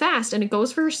thinks fast, and it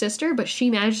goes for her sister, but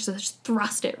she manages to just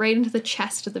thrust it right into the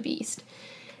chest of the Beast.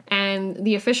 And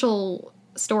the official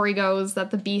story goes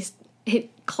that the Beast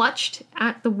clutched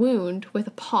at the wound with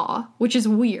a paw, which is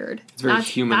weird. It's very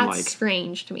human-like. That's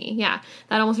strange to me. Yeah,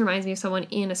 that almost reminds me of someone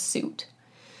in a suit,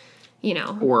 you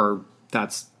know. Or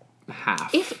that's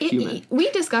half human. We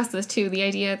discussed this too, the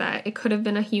idea that it could have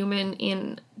been a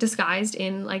human disguised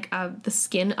in like the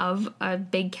skin of a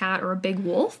big cat or a big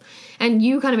wolf, and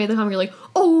you kind of made the comment, you're like,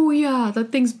 oh yeah,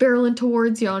 that thing's barreling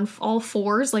towards you on all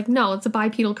fours. Like, no, it's a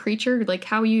bipedal creature. Like,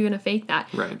 how are you gonna fake that?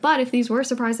 Right. But if these were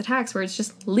surprise attacks where it's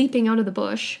just leaping out of the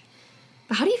bush,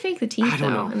 but how do you fake the teeth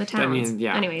though in the towns? I mean,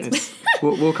 yeah. Anyways,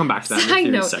 we'll come back to that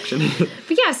in the theory section.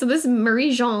 But yeah, so this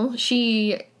Marie Jean,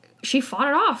 she fought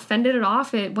it off, fended it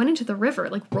off. It went into the river,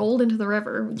 like rolled into the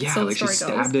river. Yeah, so like she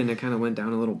stabbed it and it kind of went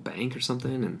down a little bank or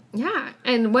something. And yeah,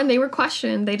 and when they were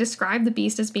questioned, they described the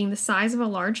Beast as being the size of a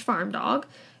large farm dog,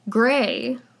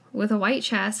 gray, with a white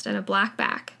chest and a black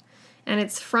back. And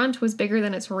its front was bigger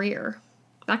than its rear.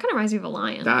 That kind of reminds me of a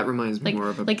lion. That reminds me more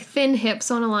of a... Like thin hips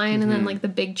on a lion and then like the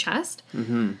big chest.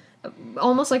 Mm-hmm.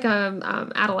 Almost like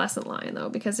a adolescent lion, though,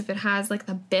 because if it has like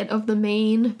the bit of the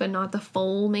mane but not the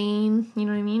full mane, you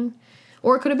know what I mean?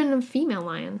 Or it could have been a female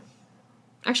lion.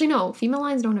 Actually, no, female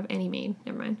lions don't have any mane.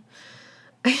 Never mind.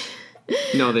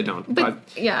 No, they don't. But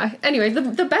yeah, anyway,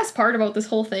 the best part about this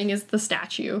whole thing is the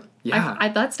statue. Yeah.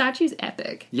 That statue's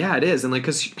epic. Yeah, it is. And like,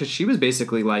 cause she was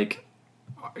basically like,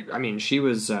 I mean, she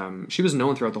was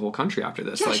known throughout the whole country after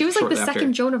this. Yeah, like, she was like the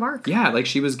second Joan of Arc. Yeah, like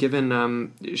she was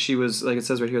given, she was, like it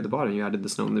says right here at the bottom, you added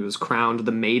this note, it was crowned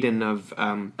the Maiden of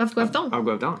Gevaudan. Of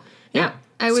Gevaudan. Yeah.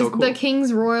 I was so cool. The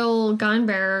king's royal gun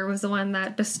bearer was the one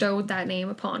that bestowed that name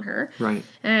upon her. Right.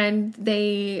 And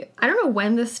I don't know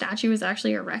when this statue was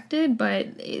actually erected, but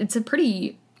it's a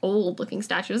pretty old looking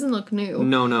statue. It doesn't look new.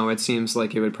 No, it seems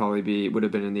like it would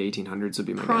have been in the 1800s would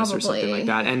be my guess or something like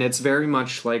that. And it's very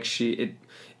much like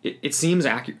it seems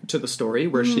accurate to the story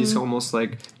where she's almost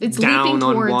like it's down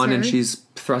on one her. And she's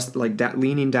thrust like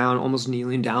leaning down, almost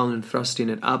kneeling down and thrusting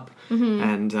it up,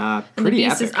 and pretty the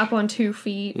beast epic. is up on 2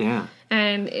 feet. Yeah,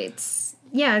 and it's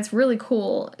really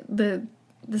cool. The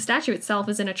statue itself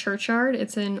is in a churchyard.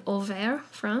 It's in Auvers,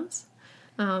 France,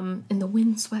 in the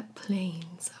windswept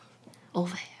plains of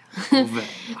Auvers.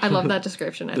 I love that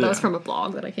description. That was from a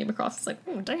blog that I came across. It's like,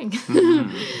 oh, dang.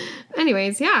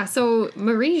 Anyways, yeah, so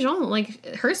Marie Jean, like,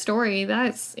 her story,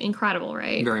 that's incredible,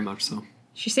 right? Very much so.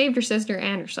 She saved her sister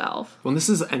and herself. Well, this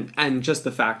is, and just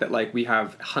the fact that, like, we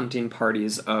have hunting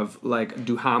parties of, like,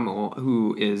 Duhamel,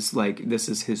 who is, like, this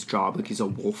is his job, like, he's a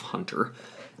wolf hunter.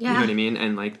 Yeah. You know what I mean?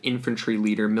 And, like, infantry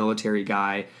leader, military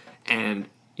guy, and...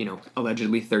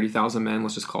 allegedly 30,000 men.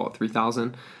 Let's just call it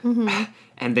 3,000. Mm-hmm.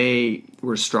 And they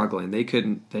were struggling. They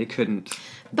couldn't.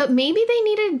 But maybe they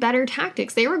needed better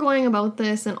tactics. They were going about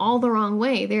this in all the wrong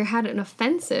way. They had an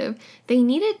offensive. They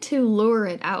needed to lure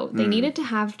it out. They needed to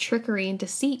have trickery and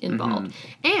deceit involved.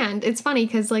 And it's funny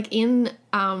because, like, in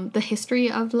the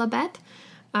history of La Bête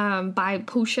by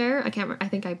Poucher, I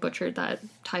think I butchered that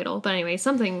title, but anyway,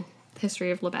 something.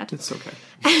 History of La Bête. It's okay.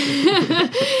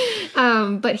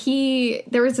 But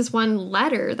there was this one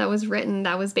letter that was written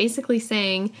that was basically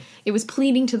saying, it was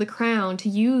pleading to the crown to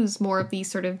use more of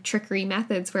these sort of trickery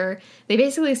methods, where they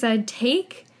basically said,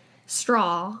 take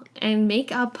straw and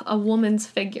make up a woman's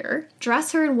figure,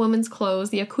 dress her in woman's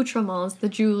clothes, the accoutrements, the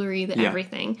jewelry,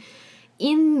 everything.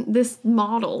 In this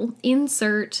model,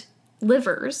 insert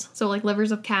livers, so like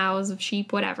livers of cows, of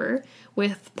sheep, whatever,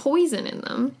 with poison in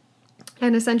them.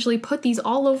 And essentially put these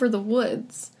all over the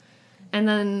woods, and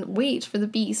then wait for the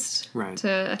beast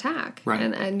to attack. Right.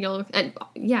 And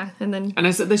then. And I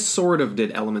said they sort of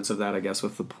did elements of that, I guess,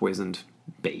 with the poisoned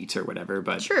bait or whatever.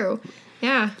 But true,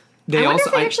 yeah. I wonder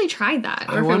if they actually tried that,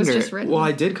 or if it was just written. Well,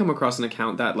 I did come across an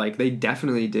account that, like, they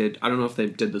definitely did. I don't know if they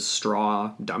did the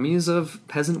straw dummies of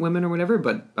peasant women or whatever,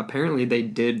 but apparently they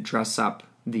did dress up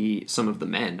some of the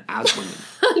men as women.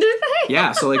 Did they?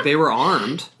 Yeah, so like they were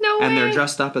armed. No way. And they're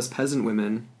dressed up as peasant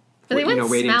women. But they wouldn't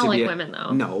smell like women,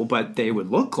 though. No, but they would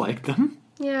look like them.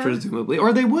 Yeah. Presumably.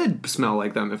 Or they would smell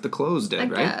like them if the clothes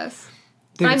did, right? I guess.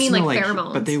 I mean, like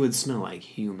pheromones. But they would smell like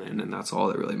human, and that's all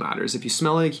that really matters. If you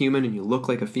smell like human and you look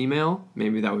like a female,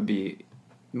 maybe that would be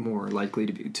more likely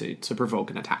to provoke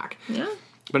an attack. Yeah.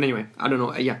 But anyway, I don't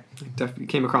know. Yeah, I definitely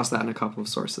came across that in a couple of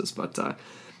sources.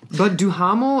 But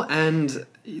Duhamel and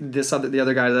the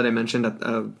other guy that I mentioned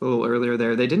a little earlier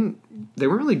there, they weren't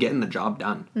really getting the job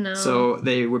done. No. So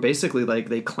they were basically like,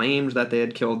 they claimed that they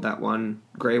had killed that one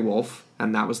gray wolf,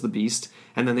 and that was the beast,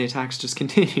 and then the attacks just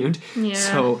continued. Yeah.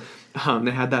 So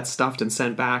they had that stuffed and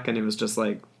sent back, and it was just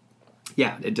like,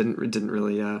 yeah, it didn't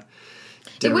really.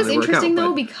 It was interesting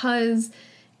though, because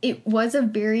it was a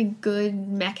very good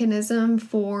mechanism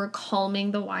for calming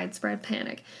the widespread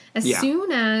panic. As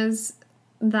soon as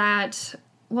that,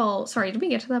 well, sorry, did we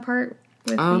get to that part?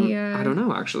 With I don't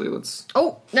know, actually.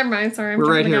 Oh, never mind. Sorry, we're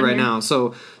right here, right now.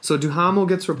 So Duhamel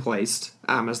gets replaced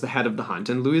as the head of the hunt,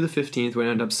 and Louis XV would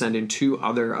end up sending two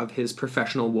other of his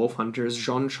professional wolf hunters,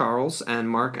 Jean Charles and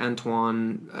Marc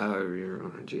Antoine.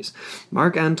 Just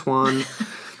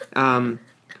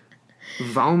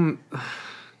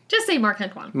say Marc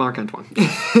Antoine. Marc Antoine,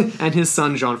 and his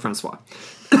son Jean Francois.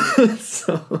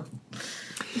 So,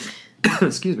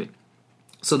 excuse me.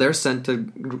 So they're sent to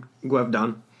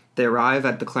Gévaudan. They arrive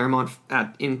at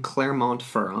in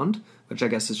Clermont-Ferrand, which I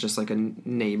guess is just like a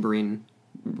neighboring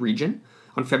region,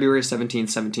 on February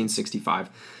 17th, 1765.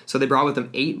 So they brought with them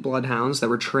 8 bloodhounds that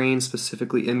were trained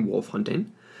specifically in wolf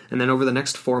hunting. And then over the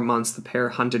next 4 months, the pair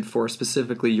hunted for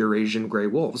specifically Eurasian gray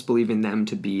wolves, believing them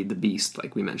to be the beast,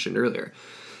 like we mentioned earlier.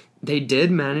 They did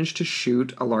manage to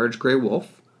shoot a large gray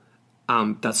wolf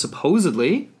that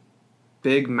supposedly,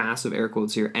 big, massive air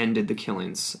quotes here, ended the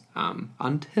killings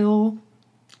until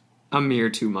a mere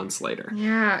 2 months later.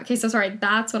 Yeah. Okay, so sorry,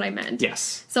 that's what I meant.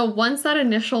 Yes. So once that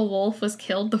initial wolf was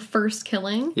killed, the first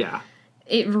killing,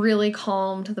 it really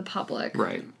calmed the public.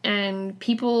 Right. And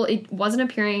people, it wasn't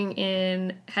appearing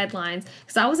in headlines,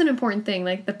 because that was an important thing.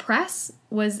 Like, the press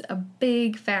was a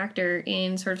big factor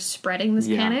in sort of spreading this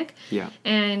panic. Yeah.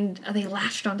 And they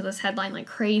latched onto this headline like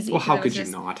crazy. Well, how could you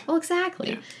not? Well,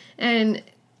 exactly. Yeah. And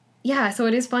yeah, so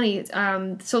it is funny.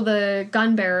 So the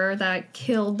gun bearer that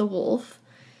killed the wolf,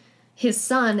 his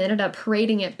son ended up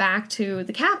parading it back to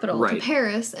the capital, to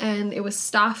Paris, and it was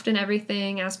stuffed and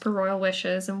everything as per royal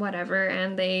wishes and whatever.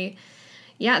 And the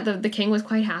king was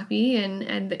quite happy,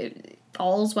 and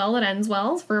all's well that ends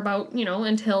well for about,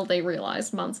 until they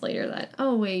realized months later that,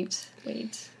 oh, wait,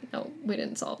 no, we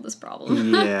didn't solve this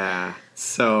problem. Yeah.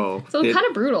 So it's kind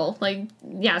of brutal. Like,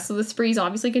 yeah, so the sprees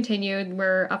obviously continued.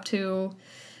 We're up to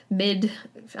mid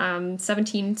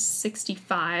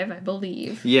 1765, I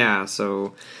believe. Yeah,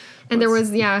 so... And there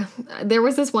was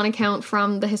this one account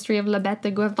from the history of La Bête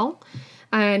de Gévaudan,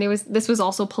 and this was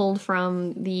also pulled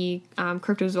from the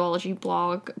cryptozoology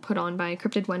blog put on by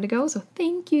Cryptid Wendigo, so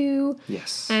thank you.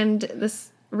 Yes. And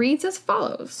this reads as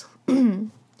follows. The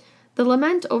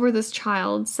lament over this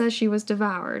child says she was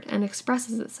devoured and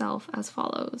expresses itself as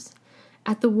follows.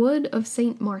 At the wood of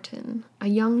St. Martin, a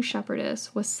young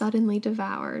shepherdess was suddenly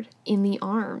devoured in the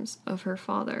arms of her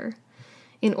father.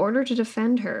 In order to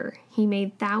defend her, he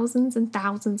made thousands and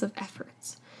thousands of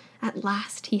efforts. At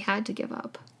last he had to give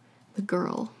up. The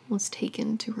girl was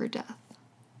taken to her death.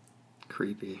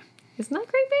 Creepy. Isn't that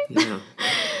creepy? Yeah.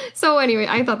 So anyway,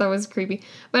 I thought that was creepy.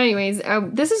 But anyways,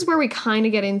 this is where we kind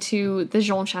of get into the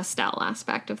Jean Chastel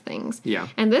aspect of things. Yeah.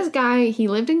 And this guy, he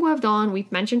lived in Guevdon.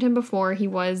 We've mentioned him before. He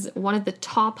was one of the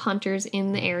top hunters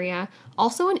in the area.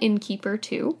 Also an innkeeper,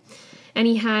 too. And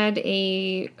he had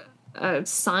a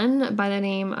son by the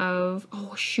name of...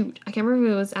 Oh, shoot. I can't remember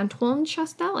if it was Antoine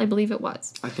Chastel. I believe it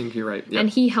was. I think you're right. Yep. And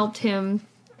he helped him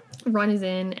run his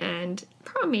inn and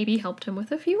maybe helped him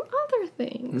with a few other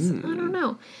things. I don't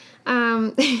know.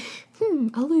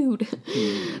 Allude.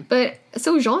 But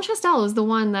so Jean Chastel is the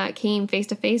one that came face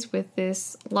to face with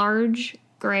this large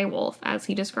gray wolf, as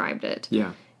he described it.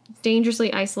 Yeah.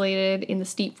 Dangerously isolated in the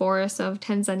steep forests of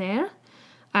Tanzania.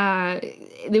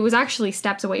 It was actually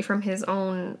steps away from his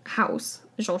own house,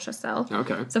 Jean Chastel.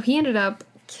 Okay. So he ended up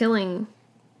killing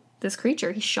this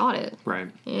creature. He shot it. Right.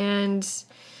 And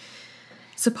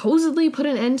supposedly put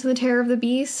an end to the terror of the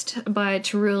beast,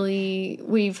 but really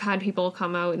we've had people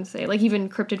come out and say, like even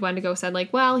Cryptid Wendigo said,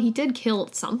 like, well, he did kill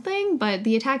something, but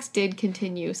the attacks did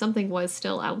continue. Something was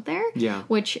still out there. Yeah.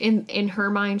 Which in her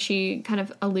mind, she kind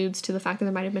of alludes to the fact that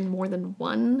there might have been more than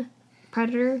one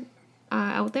predator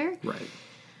out there. Right.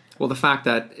 Well, the fact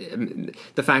that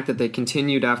they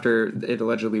continued after it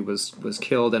allegedly was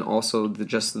killed, and also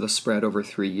just the spread over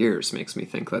 3 years makes me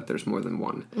think that there's more than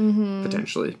one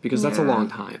potentially, because that's a long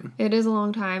time. It is a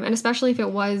long time, and especially if it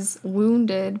was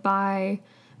wounded by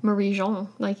Marie Jean,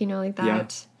 like that. Yeah,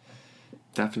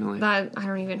 definitely. That I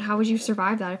don't even. How would you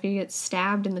survive that if you get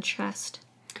stabbed in the chest?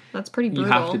 That's pretty brutal.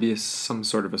 You have to be some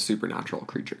sort of a supernatural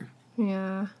creature.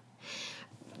 Yeah.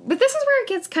 But this is where it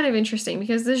gets kind of interesting,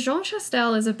 because this Jean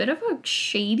Chastel is a bit of a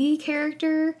shady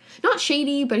character. Not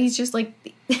shady, but he's just like...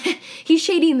 he's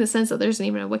shady in the sense that there isn't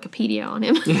even a Wikipedia on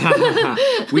him.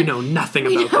 We know nothing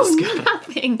about this guy.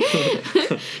 Nothing.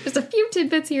 Just a few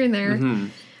tidbits here and there. Mm-hmm.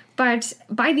 But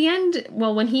by the end,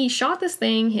 well, when he shot this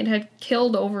thing, it had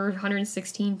killed over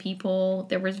 116 people.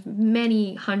 There was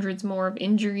many hundreds more of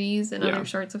injuries and other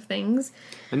sorts of things.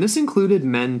 And this included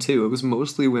men, too. It was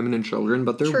mostly women and children,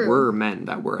 but there were men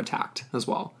that were attacked as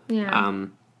well. Yeah.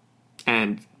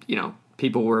 And,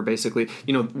 people were basically,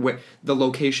 the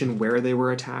location where they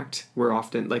were attacked were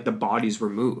often, like, the bodies were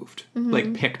moved.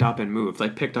 Like, picked up and moved.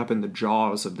 Like, picked up in the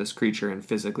jaws of this creature and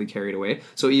physically carried away.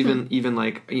 So even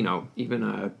like, even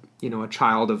a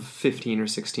child of 15 or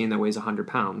 16 that weighs 100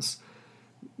 pounds,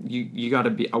 you got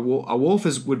to be... A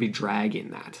wolf would be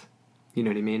dragging that. You know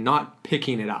what I mean? Not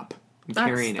picking it up.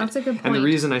 Carrying that's a good point. And the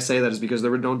reason I say that is because there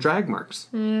were no drag marks.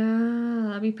 Yeah,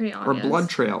 that'd be pretty obvious. Or blood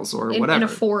trails or whatever. In a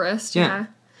forest, yeah.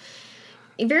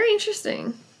 Very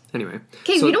interesting. Anyway.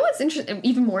 Okay, you know what's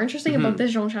even more interesting about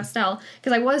this Jean Chastel?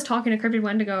 Because I was talking to Cryptid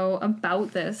Wendigo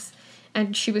about this,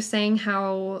 and she was saying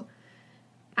how...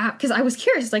 Because I was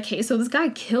curious, like, hey, so this guy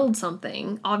killed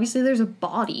something. Obviously, there's a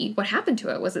body. What happened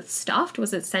to it? Was it stuffed?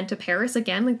 Was it sent to Paris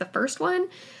again, like the first one?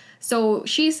 So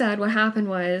she said what happened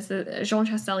was that Jean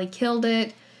Chastel, he killed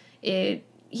it.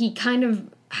 He kind of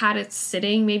had it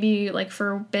sitting maybe like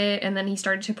for a bit, and then he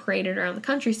started to parade it around the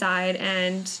countryside,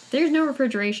 and there's no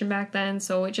refrigeration back then,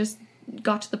 so it just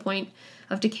got to the point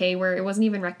of decay where it wasn't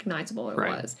even recognizable it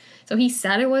was. So he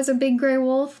said it was a big gray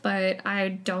wolf, but I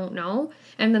don't know.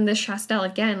 And then this Chastel,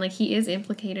 again, like, he is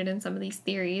implicated in some of these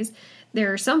theories.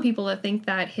 There are some people that think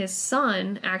that his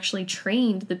son actually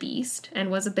trained the beast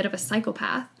and was a bit of a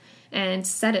psychopath and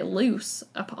set it loose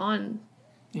upon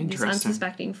these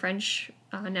unsuspecting French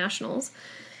nationals.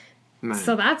 Man.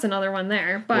 So that's another one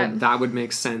there. But that would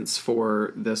make sense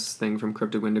for this thing from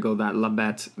Cryptid Wendigo, that La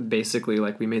Bête, basically,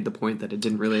 like, we made the point that it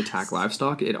didn't really attack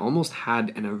livestock. It almost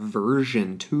had an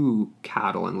aversion to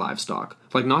cattle and livestock.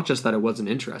 Like, not just that it wasn't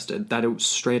interested, that it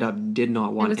straight up did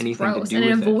not want anything to do with it. And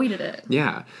it avoided it.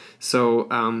 Yeah. So,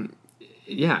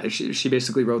 she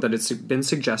basically wrote that it's been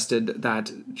suggested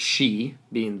that she,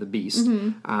 being the beast,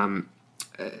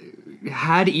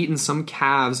 had eaten some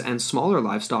calves and smaller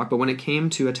livestock, but when it came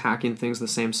to attacking things the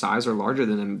same size or larger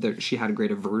than them, she had a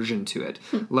great aversion to it.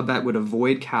 La Bête would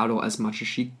avoid cattle as much as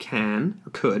she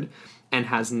could, and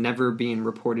has never been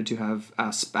reported to have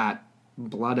spat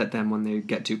blood at them when they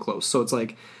get too close. So it's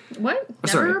like... What?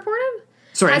 Never reported?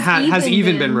 Sorry, has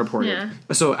even been reported. Yeah.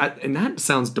 So, and that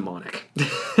sounds demonic,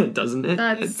 doesn't it?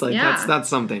 It's like, that's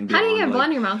something beyond. How do you get blood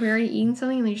in your mouth? You're already eating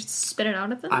something and they just spit it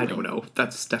out at them? I don't know.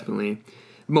 That's definitely...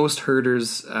 Most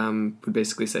herders would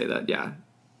basically say that, I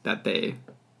don't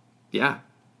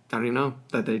even know.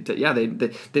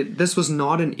 This was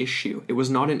not an issue. It was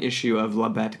not an issue of La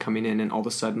Bête coming in and all of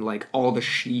a sudden, like, all the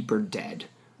sheep are dead.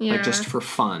 Yeah. Like, just for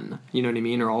fun. You know what I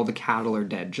mean? Or all the cattle are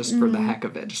dead just for the heck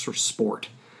of it, just for sport.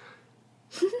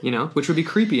 which would be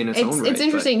creepy in its own right. It's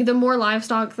interesting. The more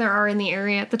livestock there are in the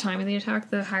area at the time of the attack,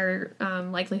 the higher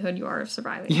likelihood you are of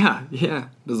surviving. Yeah,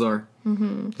 bizarre.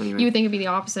 Mm-hmm. Anyway. You would think it'd be the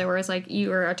opposite, whereas like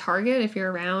you are a target if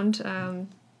you're around.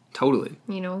 Totally.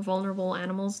 Vulnerable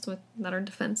animals that are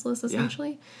defenseless,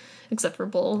 essentially, except for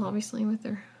bulls, obviously, with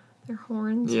their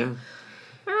horns. Yeah.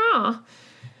 Ah.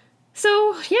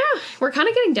 So yeah, we're kind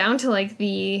of getting down to like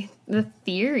the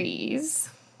theories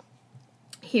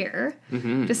here.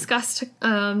 Mm-hmm. Discussed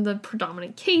the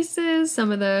predominant cases,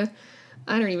 some of the,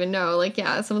 I don't even know,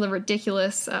 some of the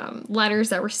ridiculous letters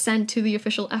that were sent to the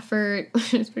official effort.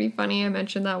 It's pretty funny. I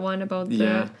mentioned that one about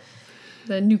the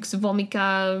nux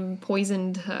vomica,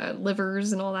 poisoned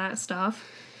livers and all that stuff.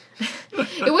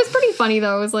 It was pretty funny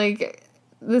though. It was like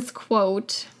this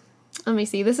quote. Let me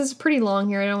see. This is pretty long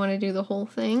here. I don't want to do the whole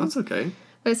thing. That's okay.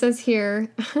 But it says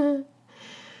here,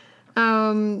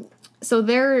 so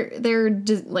their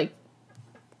like,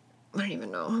 I don't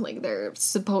even know, like their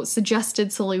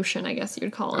suggested solution, I guess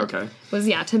you'd call it, was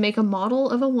to make a model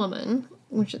of a woman,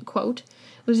 which is quote,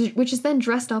 which is then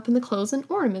dressed up in the clothes and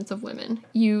ornaments of women.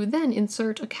 You then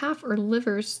insert a calf or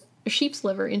a sheep's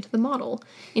liver into the model.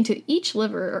 Into each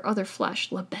liver or other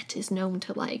flesh Labette is known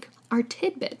to like are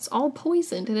tidbits, all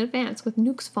poisoned in advance with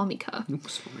nux vomica.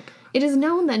 It is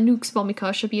known that nux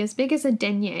vomica should be as big as a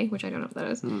denier, which I don't know what that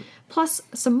is, plus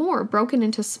some more broken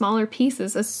into smaller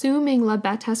pieces, assuming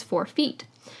Labette has 4 feet.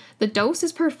 The dose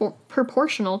is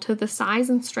proportional to the size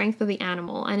and strength of the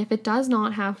animal, and if it does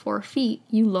not have 4 feet,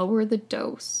 you lower the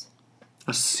dose.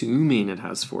 Assuming it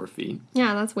has 4 feet.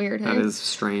 Yeah, that's weird. That is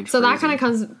strange. So that kind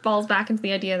of falls back into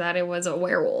the idea that it was a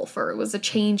werewolf, or it was a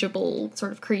changeable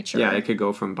sort of creature. Yeah, it could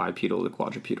go from bipedal to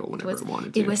quadrupedal whenever it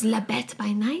wanted to. It was Labette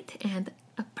by night and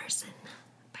a person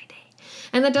by day.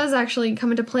 And that does actually come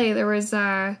into play. There was,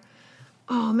 where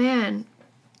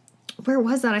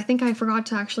was that? I think I forgot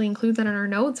to actually include that in our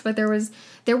notes, but there was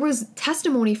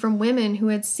testimony from women who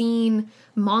had seen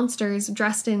monsters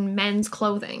dressed in men's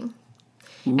clothing.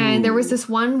 Ooh. And there was this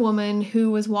one woman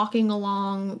who was walking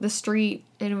along the street,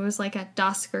 and it was like at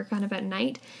dusk or kind of at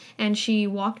night, and she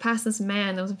walked past this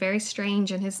man that was very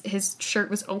strange, and his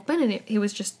shirt was open, and it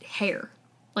was just hair.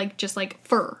 Just like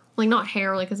fur. Like not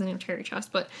hair like as in a cherry chest,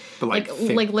 but like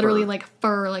literally fur. Like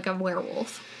fur, like a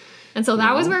werewolf. And so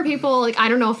that was where people, I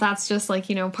don't know if that's just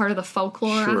part of the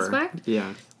folklore aspect.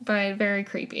 Yeah. But very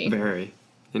creepy. Very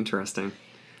interesting.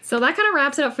 So that kind of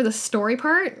wraps it up for the story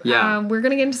part. Yeah. We're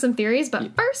going to get into some theories,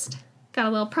 but first, got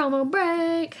a little promo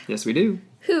break. Yes, we do.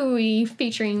 Who are we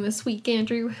featuring this week,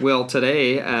 Andrew? Well,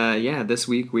 today, this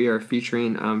week we are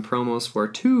featuring promos for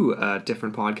 2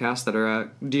 different podcasts that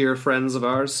are dear friends of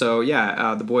ours. So,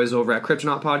 the boys over at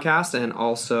Cryptonaut Podcast and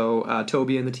also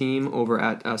Toby and the team over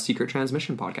at Secret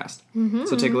Transmission Podcast. Mm-hmm.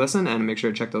 So take a listen and make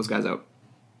sure to check those guys out.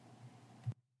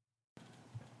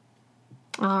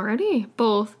 Alrighty,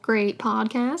 both great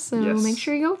podcasts, so make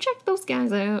sure you go check those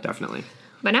guys out. Definitely.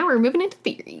 But now we're moving into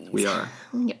theories. We are.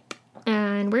 Yep.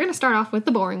 And we're going to start off with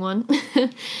the boring one.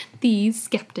 The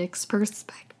skeptic's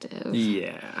perspective.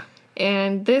 Yeah.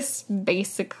 And this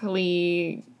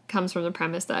basically comes from the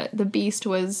premise that the beast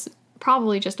was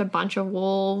probably just a bunch of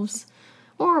wolves.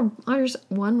 Or just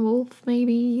one wolf,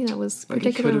 maybe, that was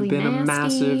particularly nasty. It could have been a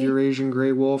massive Eurasian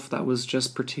gray wolf that was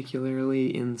just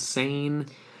particularly insane.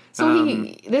 So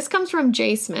this comes from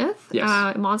Jay Smith,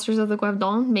 yes. Monsters of the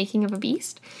Guevdon, Making of a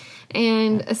Beast.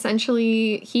 And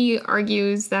essentially, he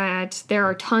argues that there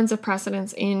are tons of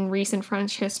precedents in recent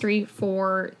French history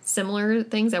for similar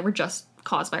things that were just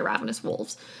caused by ravenous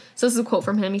wolves. So this is a quote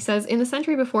from him. He says, "In the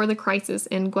century before the crisis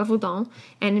in Guevdon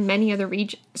and in many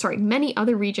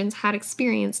other regions had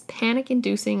experienced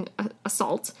panic-inducing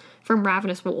assaults from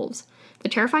ravenous wolves. The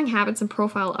terrifying habits and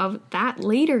profile of that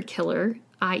later killer,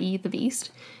 i.e. the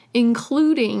beast,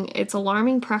 including its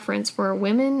alarming preference for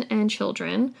women and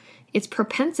children, its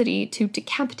propensity to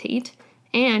decapitate,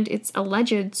 and its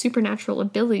alleged supernatural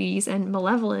abilities and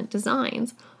malevolent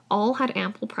designs, all had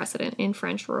ample precedent in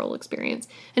French rural experience."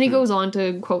 And he goes on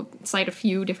to cite a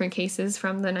few different cases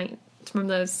from the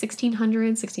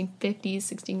 1600s, 1650s,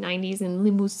 1690s in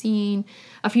Limousin,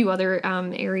 a few other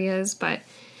areas. But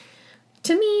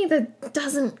to me, that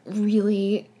doesn't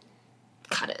really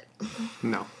cut it.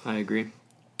 No, I agree.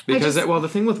 Because, the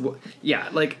thing with...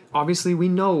 obviously we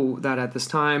know that at this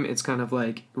time it's kind of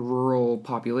like rural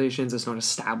populations. It's not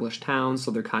established towns, so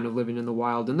they're kind of living in the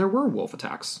wild. And there were wolf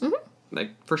attacks. Mm-hmm.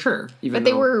 For sure. But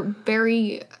they were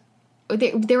very...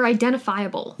 They were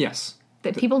identifiable. Yes.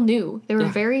 That people knew. They were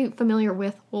very familiar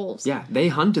with wolves. Yeah, they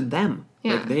hunted them.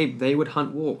 Yeah. They would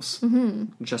hunt wolves.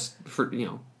 Mm-hmm. Just for,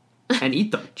 and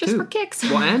eat them Just too. for kicks.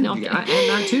 Well, and, No, I'm yeah, kidding.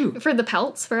 and that too. For the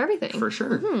pelts, for everything. For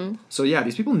sure. So yeah,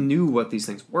 these people knew what these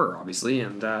things were, obviously,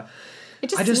 and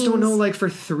It I just don't know, seems- like, for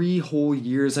 3 whole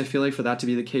years, I feel like for that to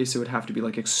be the case, it would have to be,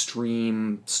 like,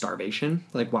 extreme starvation.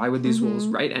 Like, why would these wolves,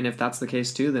 right? And if that's the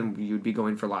case, too, then you'd be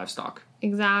going for livestock.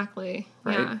 Exactly.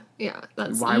 Right? Yeah. Yeah.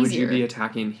 That's Why easier. would you be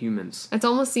attacking humans? It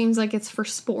almost seems like it's for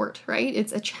sport, right?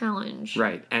 It's a challenge.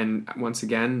 Right, and once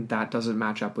again, that doesn't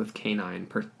match up with canine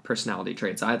personality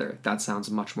traits either. That sounds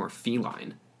much more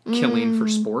feline. Killing for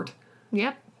sport.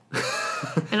 Yep.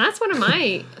 And that's one of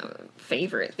my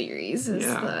favorite theories, is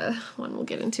Yeah. the one we'll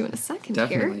get into in a second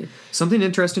Definitely. here. Something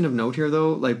interesting of note here,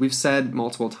 though, like we've said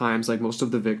multiple times, like most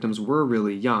of the victims were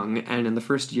really young, and in the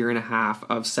first year and a half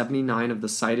of 79 of the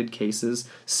cited cases,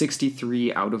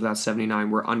 63 out of that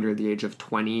 79 were under the age of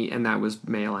 20, and that was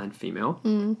male and female.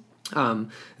 And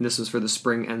this was for the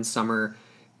spring and summer,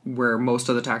 where most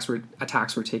of the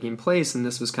attacks were taking place, and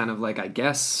this was kind of like, I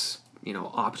guess,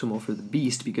 optimal for the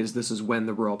beast, because this is when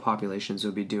the rural populations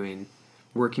would be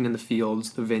working in the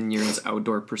fields, the vineyards,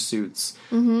 outdoor pursuits,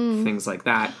 things like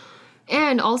that.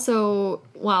 And also,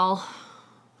 well,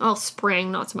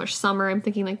 spring, not so much summer. I'm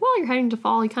thinking like, well, you're heading to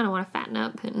fall. You kind of want to fatten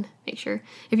up and make sure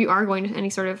if you are going to any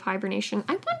sort of hibernation.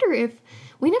 I wonder if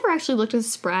we never actually looked at the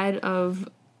spread of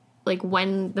like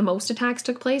when the most attacks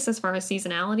took place as far as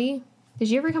seasonality. Did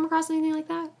you ever come across anything like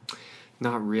that?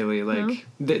 Not really. Like,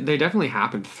 they definitely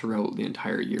happened throughout the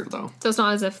entire year, though. So it's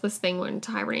not as if this thing went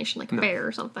into hibernation like a bear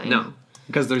or something. No.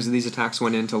 Because these attacks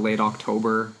went into late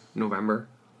October, November.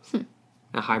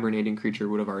 A hibernating creature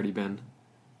would have already been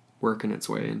working its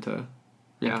way into,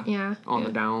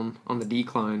 on the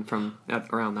decline from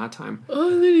around that time.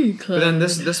 On the decline. But then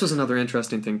this was another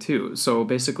interesting thing too. So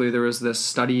basically, there was this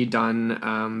study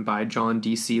done by John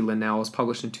D.C. Linnell. It was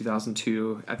published in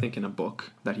 2002, I think, in a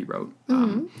book that he wrote.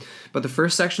 But the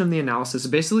first section of the analysis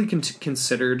basically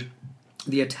considered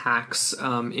the attacks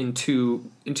in two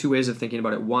ways of thinking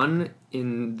about it. One,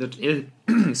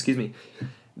 excuse me,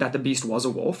 that the beast was a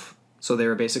wolf. So they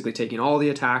were basically taking all the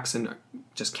attacks and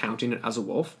just counting it as a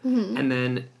wolf. And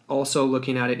then also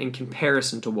looking at it in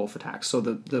comparison to wolf attacks. So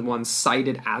the ones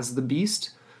cited as the beast,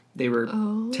 they were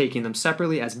taking them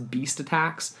separately as beast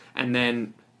attacks, and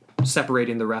then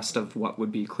separating the rest of what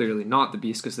would be clearly not the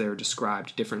beast because they were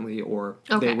described differently, or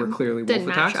they were clearly Didn't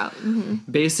wolf match attacks.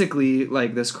 up. Basically,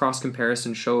 like, this cross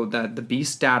comparison showed that the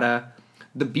beast's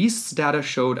data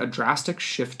showed a drastic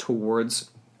shift towards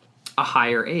a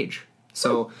higher age.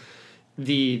 So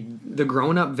the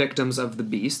grown-up victims of the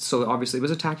beast, so obviously it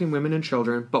was attacking women and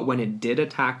children, but when it did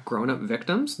attack grown-up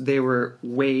victims, they were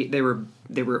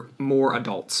more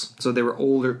adults. So they were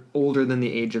older than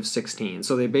the age of 16.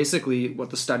 So they basically,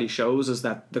 what the study shows is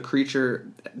that the creature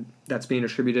that's being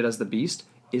attributed as the beast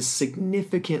is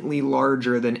significantly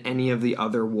larger than any of the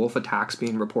other wolf attacks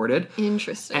being reported.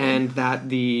 Interesting. And that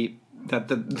the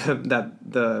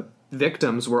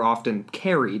victims were often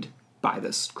carried by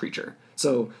this creature.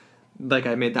 So, like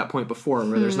I made that point before,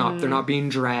 where they're not being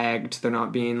dragged, they're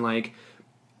not being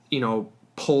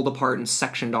pulled apart and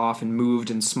sectioned off and moved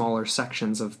in smaller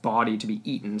sections of body to be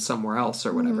eaten somewhere else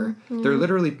or whatever. They're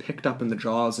literally picked up in the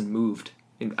jaws and moved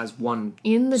as one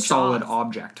solid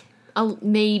object.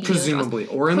 Maybe Presumably,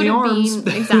 or in Could the have arms.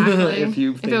 been, exactly.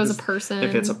 if it was a person.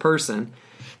 If it's a person.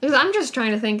 Because I'm just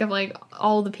trying to think of like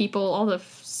all the people, all the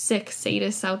sick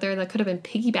sadists out there that could have been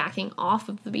piggybacking off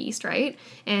of the beast, right?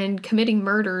 And committing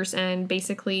murders, and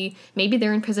basically maybe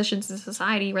they're in positions in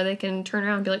society where they can turn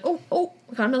around and be like, oh,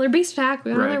 we got another beast attack,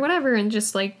 we got another whatever, and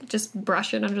just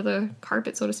brush it under the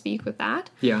carpet, so to speak, with that.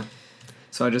 Yeah.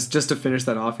 So just to finish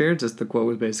that off here, just the quote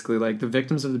was basically like, the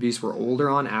victims of the beast were older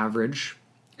on average,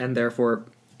 and therefore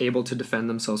able to defend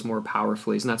themselves more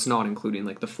powerfully. And that's not including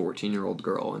like the 14-year-old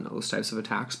girl and those types of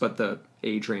attacks, but the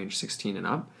age range 16 and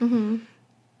up.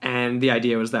 And the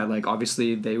idea was that, like,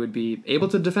 obviously they would be able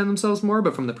to defend themselves more,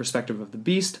 but from the perspective of the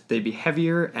beast, they'd be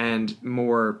heavier and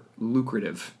more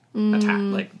lucrative attack,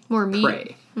 like more meat.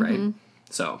 Prey, right?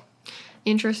 So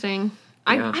interesting.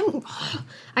 Yeah.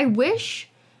 I wish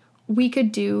we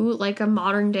could do like a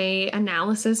modern day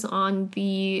analysis on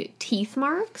the teeth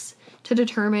marks to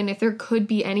determine if there could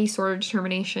be any sort of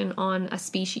determination on a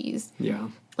species. Yeah.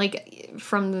 Like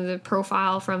from the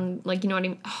profile, from like, you know what I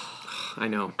mean? I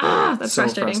know. That's so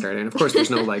frustrating. Of course, there's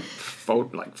no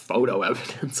photo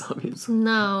evidence, obviously.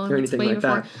 No, or anything like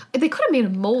that. They could have made a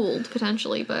mold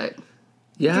potentially, but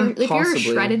yeah, if you're a possibly.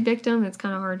 shredded victim, it's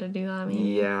kind of hard to do that. I mean,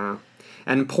 Yeah.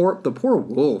 And the poor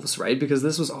wolves, right? Because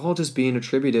this was all just being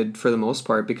attributed for the most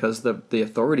part because the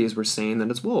authorities were saying that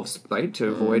it's wolves, right? To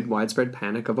avoid widespread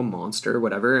panic of a monster or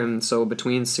whatever. And so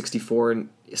between 1764 and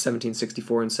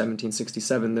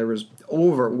 1767, there was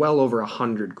well over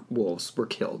 100 wolves were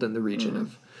killed in the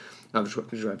region of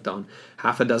Juevdan.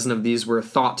 Half a dozen of these were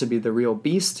thought to be the real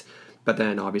beast, but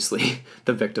then obviously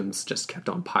the victims just kept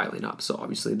on piling up. So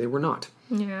obviously they were not.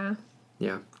 Yeah.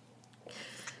 Yeah.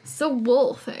 So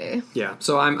wolf, eh? Yeah.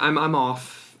 So I'm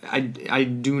off. I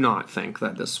do not think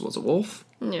that this was a wolf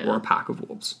or a pack of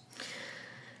wolves.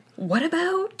 What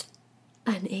about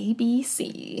an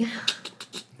ABC?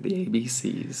 The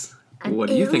ABCs. What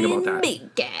do you think about that?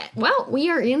 Big cat. Well, we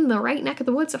are in the right neck of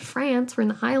the woods of France. We're in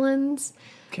the Highlands.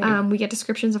 Okay. We get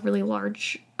descriptions of really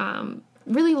large,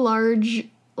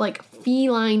 like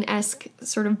feline-esque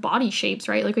sort of body shapes,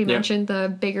 right? Like we mentioned,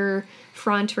 the bigger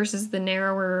front versus the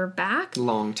narrower back.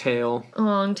 Long tail.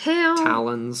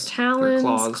 Talons,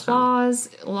 or claws,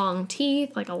 long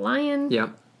teeth, like a lion. Yeah.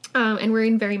 And we're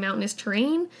in very mountainous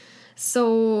terrain.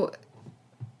 So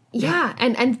yeah.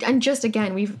 And just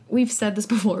again, we've said this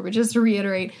before, but just to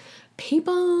reiterate,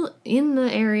 people in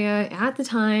the area at the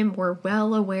time were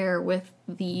well aware with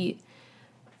the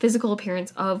physical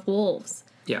appearance of wolves.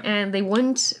 Yeah. And they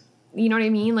wouldn't, you know what I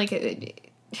mean? Like, it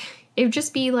would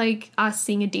just be like us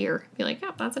seeing a deer. Be like,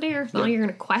 yeah, that's a deer. It's not like you're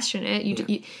going to question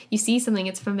it. You see something,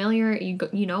 it's familiar,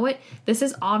 you know it. This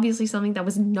is obviously something that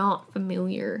was not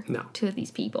familiar to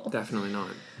these people. Definitely not.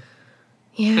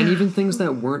 Yeah. And even things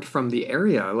that weren't from the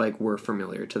area, like, were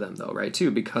familiar to them, though, right,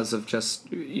 too? Because of just,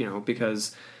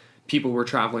 because people were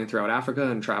traveling throughout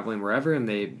Africa and traveling wherever, and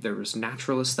there was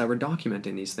naturalists that were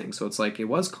documenting these things. So it's like it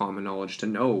was common knowledge to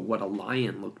know what a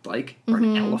lion looked like, or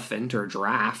an elephant, or a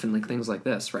giraffe, and like things like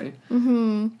this, right?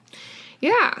 Mm-hmm.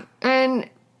 Yeah, and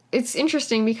it's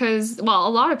interesting because, well, a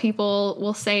lot of people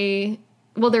will say,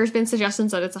 well, there's been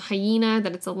suggestions that it's a hyena,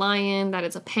 that it's a lion, that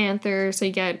it's a panther, so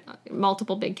you get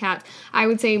multiple big cats. I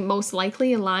would say most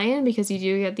likely a lion, because you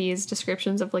do get these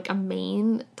descriptions of like a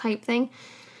mane type thing.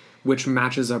 Which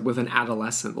matches up with an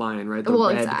adolescent lion, right? The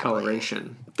red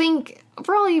coloration. Think,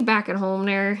 for all you back at home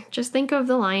there, just think of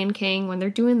the Lion King when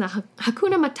they're doing the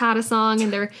Hakuna Matata song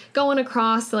and they're going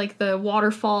across like the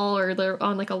waterfall, or they're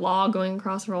on like a log going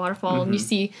across a waterfall, and you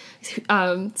see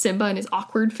Simba in his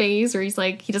awkward phase, or he's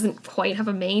like, he doesn't quite have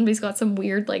a mane, but he's got some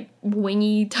weird like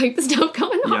wingy type of stuff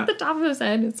coming off the top of his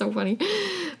head. It's so funny.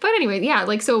 But anyway, yeah,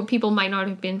 like, so people might not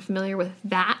have been familiar with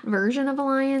that version of a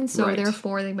lion, so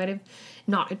therefore they might have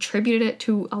not attributed it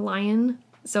to a lion.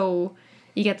 So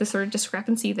you get this sort of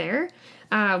discrepancy there.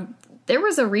 There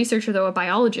was a researcher, though, a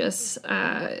biologist,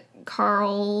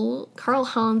 Karl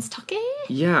Hans Tucke?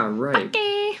 Yeah, right.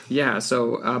 Tucke. Yeah,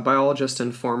 so a biologist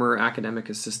and former academic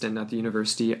assistant at the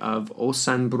University of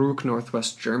Osnabrück,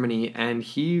 Northwest Germany, and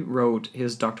he wrote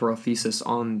his doctoral thesis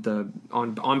on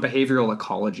behavioral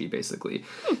ecology, basically.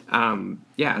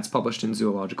 Yeah, it's published in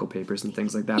zoological papers and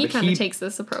things like that. He kind of takes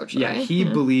this approach, yeah, right? He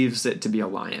believes it to be a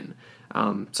lion. So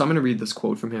I'm going to read this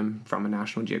quote from him from a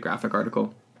National Geographic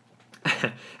article.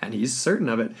 And he's certain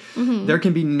of it. There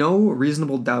can be no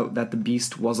reasonable doubt that the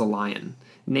beast was a lion.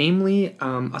 Namely,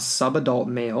 a subadult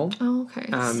male. Oh, okay.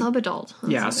 Subadult.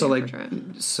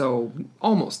 So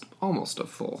almost a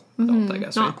full adult, I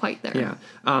guess. Not quite there. Yeah.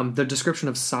 The description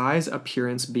of size,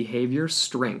 appearance, behavior,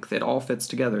 strength, it all fits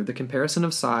together. The comparison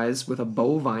of size with a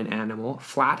bovine animal,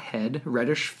 flat head,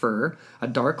 reddish fur, a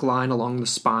dark line along the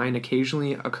spine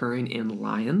occasionally occurring in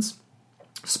lions,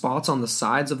 spots on the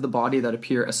sides of the body that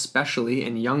appear especially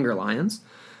in younger lions,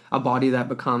 a body that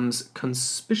becomes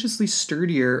conspicuously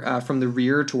sturdier from the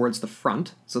rear towards the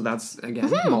front. So that's,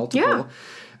 again, multiple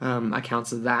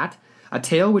accounts of that. A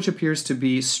tail which appears to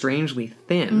be strangely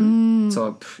thin.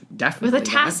 So definitely with a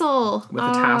tassel. With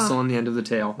a tassel on the end of the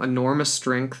tail. Enormous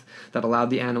strength that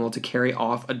allowed the animal to carry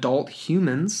off adult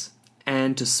humans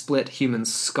and to split human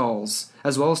skulls,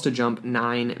 as well as to jump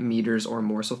 9 meters or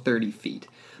more, so 30 feet.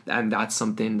 And that's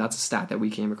a stat that we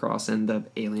came across in the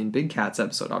Alien Big Cats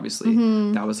episode, obviously.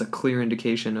 That was a clear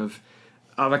indication of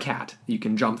a cat. You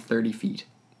can jump 30 feet.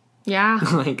 Yeah,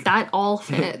 that all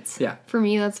fits. Yeah. For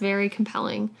me, that's very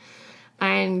compelling.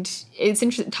 And it's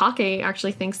interesting, Take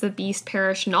actually thinks the beast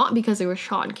perished not because it was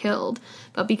shot and killed,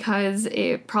 but because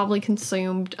it probably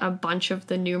consumed a bunch of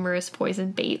the numerous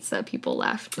poison baits that people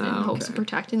left in hopes of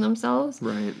protecting themselves.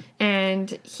 Right. And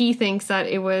And he thinks that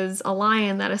it was a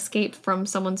lion that escaped from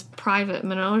someone's private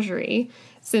menagerie,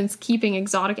 since keeping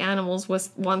exotic animals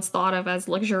was once thought of as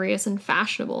luxurious and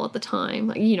fashionable at the time.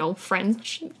 Like, you know,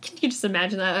 French. Can you just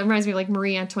imagine that? It reminds me of like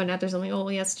Marie Antoinette or something. Oh,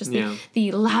 yes, just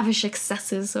the lavish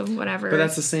excesses of whatever. But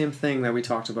that's the same thing that we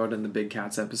talked about in the Big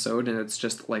Cats episode, and it's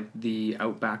just like the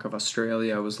outback of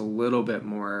Australia was a little bit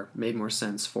made more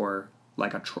sense for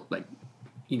like like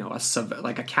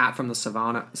a cat from the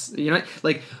savannah, you know,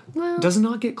 like, does it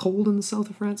not get cold in the south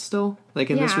of France still? Like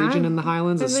in this region in the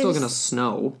Highlands, it's still gonna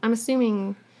snow. I'm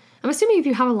assuming if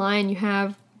you have a lion, you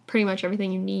have pretty much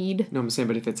everything you need. No, I'm saying,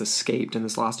 but if it's escaped and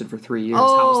this lasted for 3 years,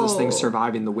 how's this thing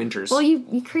surviving the winters? Well,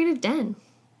 you create a den.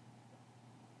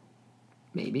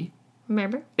 Maybe.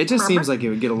 Remember? It just seems like it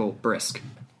would get a little brisk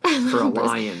for a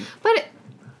lion. But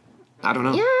I don't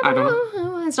know. Yeah, I don't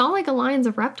know. It's not like a lion's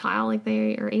a reptile. Like,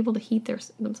 they are able to heat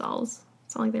themselves.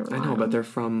 It's not like they rely on. But they're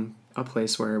from a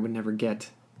place where it would never get.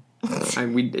 I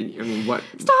mean, what?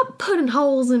 Stop putting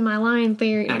holes in my lion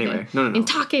theory. Anyway, no. In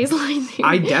Take's lion theory.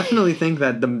 I definitely think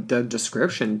that the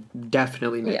description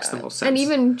definitely makes the most sense. And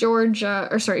even Jean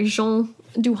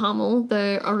Duhamel,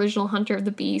 the original hunter of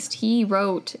the beast, he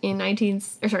wrote in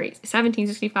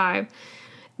 1765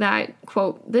 that,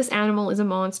 quote, "This animal is a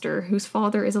monster whose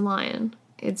father is a lion.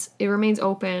 It remains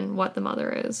open what the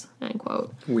mother is," end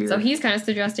quote. Weird. So he's kind of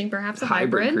suggesting perhaps a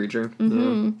hybrid creature.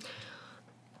 Mm-hmm.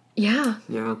 Yeah.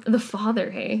 The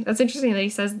father, hey. That's interesting that he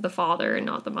says the father and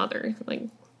not the mother. Like,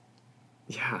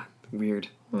 yeah, weird.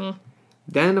 Yeah.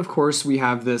 Then, of course, we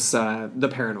have this, the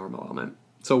paranormal element.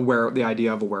 So the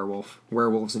idea of a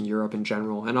werewolves in Europe in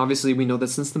general. And obviously we know that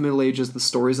since the Middle Ages, the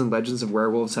stories and legends of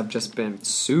werewolves have just been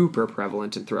super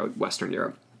prevalent throughout Western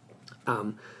Europe.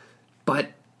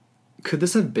 But could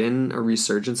this have been a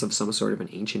resurgence of some sort of an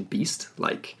ancient beast?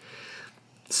 Like,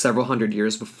 several hundred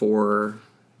years before,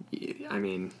 I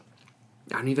mean,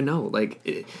 I don't even know.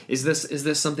 Like, is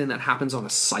this something that happens on a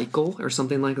cycle or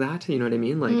something like that? You know what I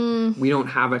mean? Like, we don't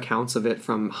have accounts of it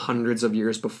from hundreds of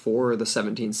years before the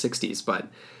 1760s, but...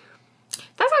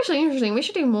 That's actually interesting. We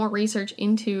should do more research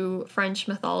into French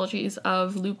mythologies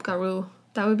of loup-garou.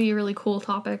 That would be a really cool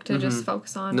topic to just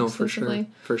focus on. No, for sure.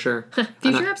 Future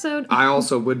episode. I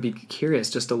also would be curious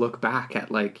just to look back at,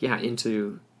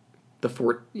 into... the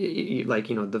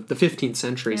 15th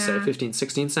century, say 15th,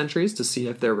 16th centuries, to see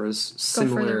if there was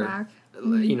similar,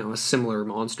 a similar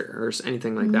monster or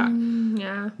anything like that.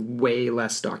 Yeah. Way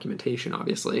less documentation,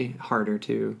 obviously. Harder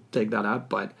to dig that up,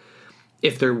 but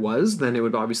if there was, then it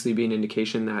would obviously be an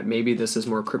indication that maybe this is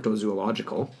more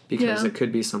cryptozoological, because it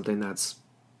could be something that's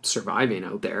surviving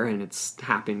out there and it's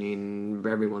happening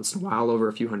every once in a while over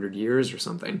a few hundred years or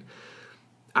something.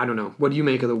 I don't know. What do you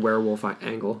make of the werewolf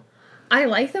angle? I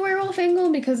like the werewolf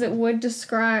angle because it would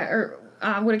describe or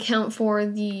would account for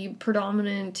the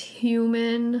predominant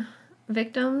human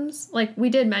victims. Like,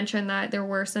 we did mention that there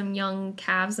were some young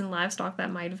calves and livestock that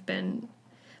might have been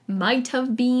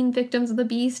victims of the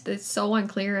beast. It's so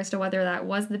unclear as to whether that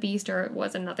was the beast or it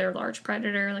was another large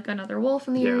predator, like another wolf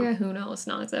in the area. Who knows?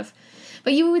 Not as if.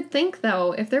 But you would think,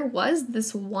 though, if there was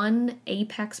this one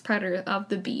apex predator of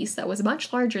the beast that was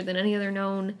much larger than any other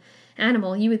known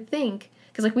animal, you would think.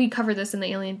 Because, like, we covered this in the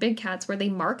Alien Big Cats, where they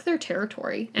mark their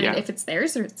territory, and if it's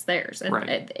theirs, it's theirs.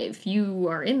 And if you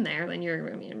are in there, then you're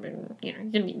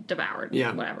going to be devoured,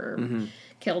 whatever,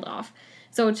 killed off.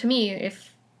 So, to me,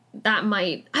 if that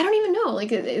might... I don't even know.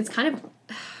 Like, it's kind of...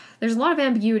 There's a lot of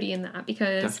ambiguity in that,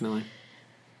 because... Definitely.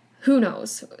 Who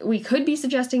knows? We could be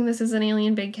suggesting this is an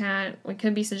alien big cat. We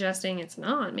could be suggesting it's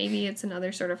not. Maybe it's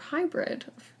another sort of hybrid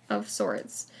of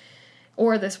sorts.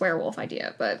 Or this werewolf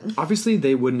idea, but... Obviously,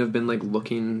 they wouldn't have been,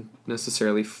 looking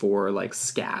necessarily for,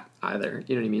 scat either.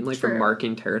 You know what I mean? For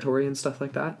marking territory and stuff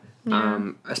like that.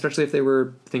 Yeah. Especially if they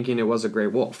were thinking it was a gray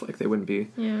wolf. They wouldn't be...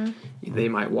 Yeah. They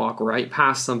might walk right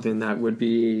past something that would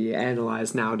be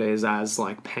analyzed nowadays as,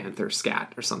 panther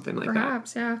scat or something like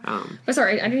Perhaps, that. yeah. But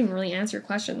sorry, I didn't even really answer your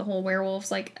question. The whole werewolves,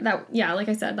 that... Yeah, like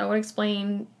I said, that would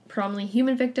explain predominantly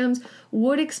human victims.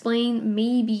 Would explain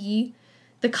maybe...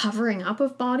 the covering up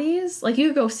of bodies. You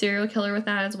could go serial killer with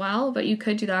that as well, but you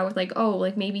could do that with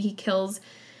maybe he kills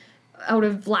out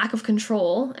of lack of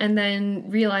control and then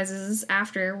realizes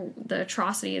after the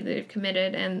atrocity that they've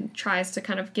committed and tries to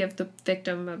kind of give the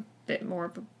victim a bit more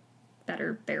of a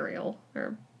better burial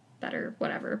or better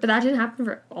whatever. But that didn't happen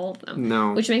for all of them.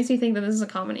 No. Which makes me think that this is a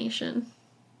combination.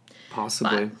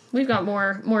 Possibly. But we've got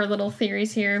more little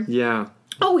theories here. Yeah.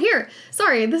 Oh, here.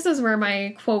 Sorry, this is where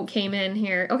my quote came in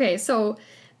here. Okay, so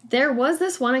there was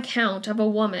this one account of a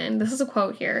woman. This is a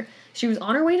quote here. She was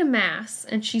on her way to Mass,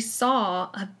 and she saw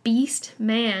a beast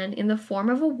man in the form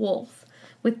of a wolf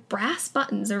with brass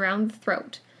buttons around the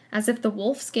throat. as if the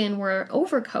wolf skin were an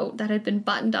overcoat that had been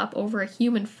buttoned up over a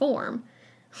human form.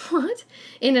 What?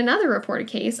 In another reported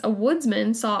case, a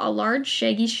woodsman saw a large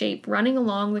shaggy shape running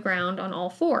along the ground on all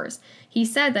fours. He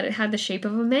said that it had the shape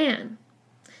of a man.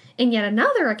 In yet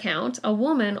another account, a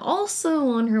woman, also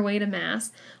on her way to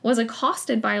Mass, was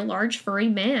accosted by a large furry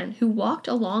man who walked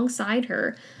alongside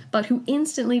her, but who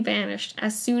instantly vanished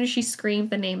as soon as she screamed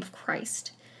the name of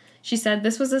Christ. She said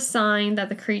this was a sign that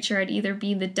the creature had either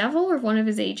been the devil or one of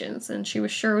his agents, and she was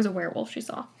sure it was a werewolf she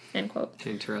saw. End quote.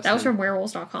 Interesting. That was from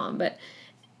werewolves.com, but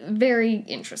very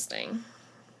interesting.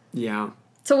 Yeah.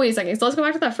 So wait a second. So let's go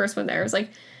back to that first one there. It was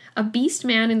like a beast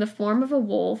man in the form of a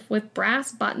wolf with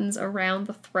brass buttons around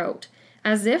the throat,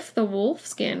 as if the wolf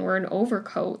skin were an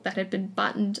overcoat that had been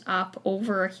buttoned up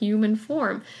over a human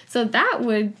form. So that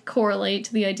would correlate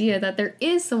to the idea that there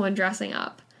is someone dressing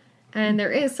up. And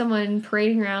there is someone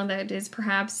parading around that is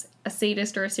perhaps a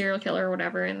sadist or a serial killer or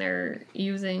whatever, and they're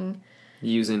using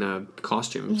a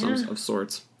costume of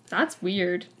sorts. That's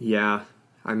weird. Yeah.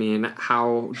 I mean,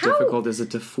 how difficult is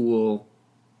it to fool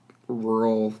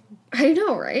rural I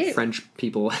know, right? French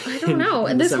people? I don't know.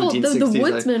 in And this the whole, the 1760s,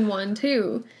 woodsman one,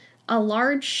 too. A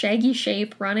large, shaggy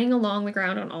shape running along the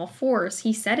ground on all fours.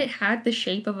 He said it had the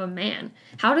shape of a man.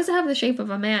 How does it have the shape of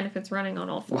a man if it's running on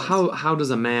all fours? Well, how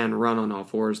does a man run on all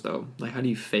fours, though? Like, how do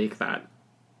you fake that?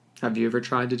 Have you ever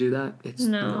tried to do that? It's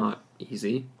not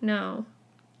easy. No.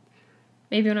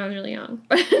 Maybe when I was really young.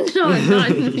 But no, I'm not.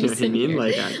 You know what I mean?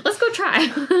 Like, let's go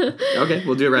try. Okay,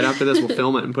 we'll do it right after this. We'll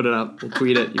film it and put it up. We'll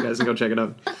tweet it. You guys can go check it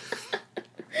out.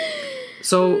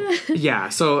 So, yeah.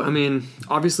 So, I mean,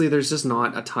 obviously there's just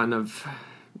not a ton of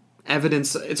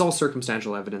evidence. It's all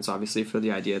circumstantial evidence, obviously, for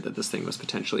the idea that this thing was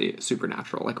potentially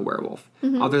supernatural, like a werewolf.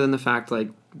 Mm-hmm. Other than the fact, like,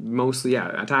 mostly,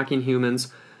 attacking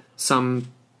humans.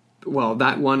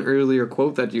 That one earlier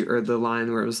quote or the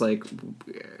line where it was like,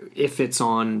 if it's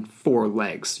on 4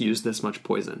 legs, use this much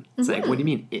poison. It's like, what do you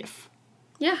mean, if?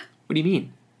 Yeah. What do you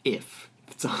mean, if?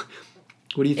 It's on,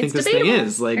 what do you think it's this debatable, thing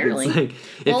is? Like, apparently.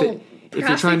 it's like, if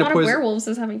you're trying to poison werewolves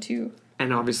as having 2.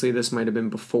 And obviously this might have been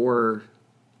before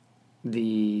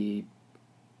I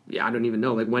don't even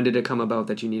know. Like, when did it come about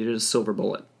that you needed a silver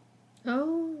bullet?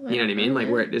 Oh. You know what I mean? Like,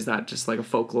 where is that just like a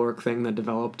folkloric thing that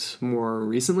developed more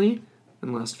recently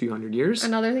in the last few hundred years?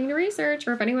 Another thing to research,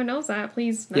 or if anyone knows that,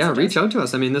 please message reach us. out to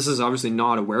us. I mean, this is obviously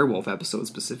not a werewolf episode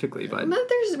specifically, but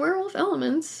there's werewolf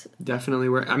elements. Definitely.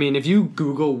 I mean, if you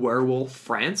Google werewolf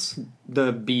France,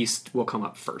 the beast will come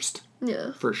up first.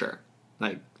 Yeah. For sure.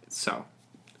 Like, so.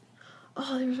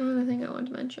 Oh, there was one other thing I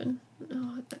wanted to mention.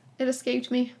 Oh, it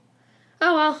escaped me.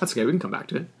 Oh, well. That's okay. We can come back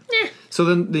to it. Yeah. So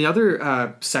then the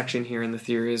other section here in the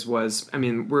theories was, I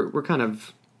mean, we're kind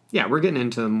of, we're getting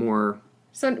into more...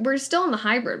 So we're still on the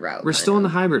hybrid route. We're still on the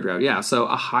hybrid route, yeah. So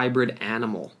a hybrid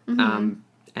animal. Mm-hmm.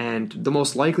 And the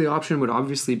most likely option would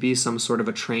obviously be some sort of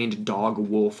a trained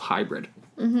dog-wolf hybrid.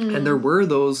 Mm-hmm. And there were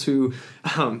those who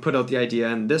put out the idea,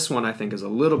 and this one I think is a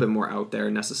little bit more out there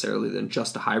necessarily than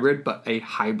just a hybrid, but a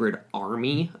hybrid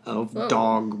army of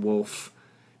dog-wolf.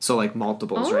 So like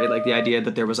multiples, right? Like the idea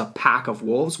that there was a pack of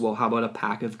wolves. Well, how about a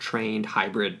pack of trained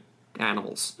hybrid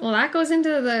animals? Well, that goes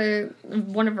into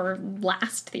one of our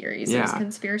last theories. Yeah.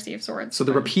 Conspiracy of sorts. So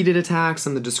the repeated attacks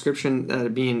and the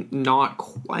description being not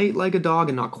quite like a dog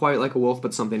and not quite like a wolf,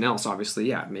 but something else,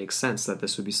 obviously, it makes sense that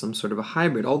this would be some sort of a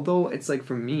hybrid. Although it's like,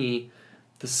 for me,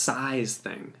 the size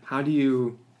thing. How do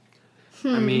you...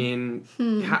 I mean,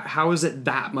 how is it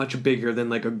that much bigger than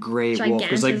like a gray wolf?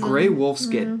 Because like gray wolves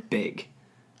get big.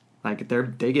 Like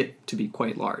they get to be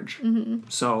quite large. Mm-hmm.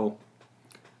 So...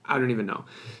 I don't even know.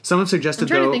 Someone suggested, I'm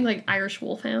trying to think like Irish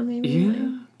Wolfhound, maybe.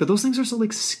 Yeah, but those things are so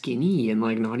like skinny and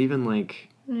like not even like,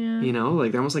 you know,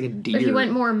 like they're almost like a deer. But if you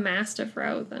went more Mastiff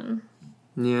route, then...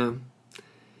 Yeah.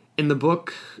 In the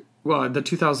book, the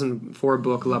 2004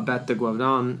 book La Bête de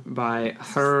Gavron by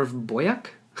Hervé Boyac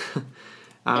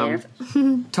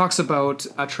talks about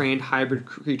a trained hybrid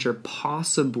creature,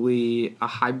 possibly a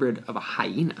hybrid of a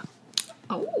hyena.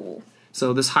 Oh.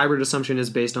 So this hybrid assumption is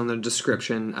based on the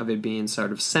description of it being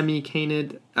sort of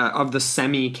semi-canid, of the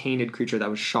semi-canid creature that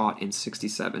was shot in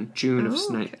June of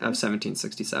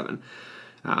 1767.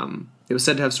 It was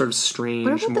said to have sort of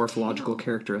strange morphological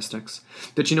characteristics.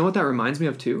 But you know what that reminds me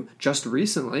of too? Just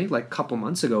recently, like a couple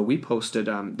months ago, we posted,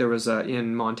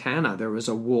 in Montana, there was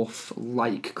a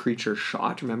wolf-like creature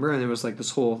shot, remember? And there was like it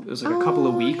was like a couple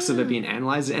of weeks of it being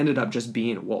analyzed. It ended up just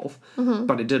being a wolf,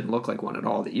 but it didn't look like one at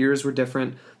all. The ears were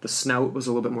different. The snout was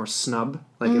a little bit more snub.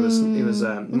 Like it was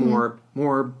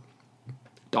more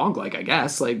dog-like, I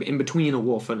guess, like in between a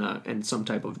wolf and some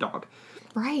type of dog.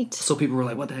 Right. So people were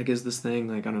like, what the heck is this thing?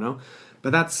 Like, I don't know.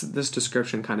 But this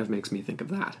description kind of makes me think of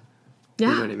that. Yeah.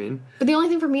 You know what I mean? But the only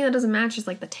thing for me that doesn't match is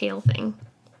like the tail thing.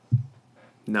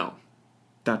 No,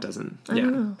 that doesn't. I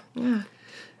don't know. Yeah.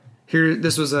 Here,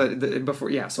 this was before.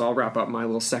 Yeah, so I'll wrap up my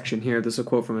little section here. This is a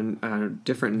quote from a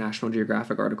different National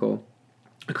Geographic article.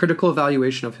 A critical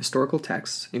evaluation of historical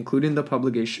texts, including the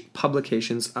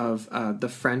publications of the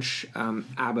French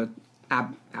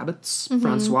abbots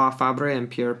Francois Fabre and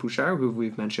Pierre Pouchard, who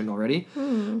we've mentioned already,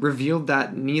 revealed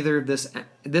that neither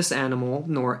this animal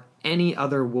nor any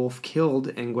other wolf killed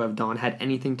in Guevdon had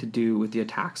anything to do with the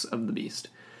attacks of the beast.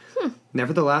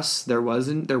 Nevertheless, there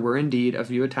were indeed a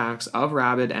few attacks of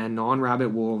rabid and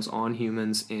non-rabid wolves on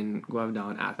humans in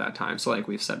Guevdon at that time. So like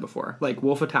we've said before, like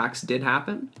wolf attacks did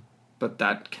happen, but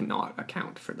that cannot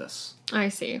account for this. I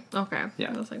see. Okay.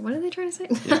 Yeah. I was like, what are they trying to say?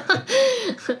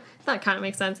 Yeah. That kind of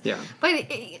makes sense. Yeah. But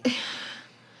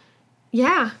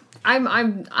yeah,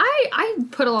 I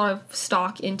put a lot of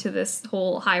stock into this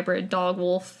whole hybrid dog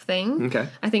wolf thing. Okay.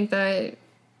 I think that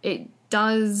it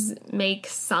does make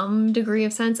some degree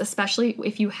of sense, especially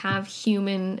if you have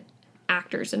human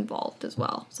actors involved as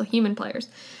well. So human players.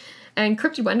 And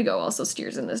Cryptid Wendigo also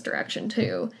steers in this direction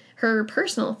too. Her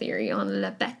personal theory on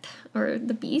La Bête, or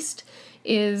the beast,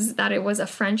 is that it was a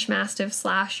French Mastiff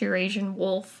 / Eurasian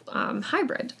wolf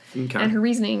hybrid. Okay. And her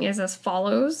reasoning is as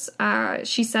follows.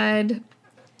 She said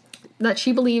that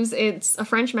she believes it's a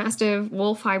French Mastiff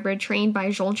wolf hybrid trained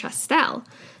by Jean Chastel,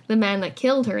 the man that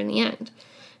killed her in the end.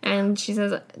 And she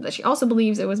says that she also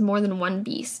believes it was more than one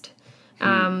beast.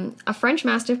 A French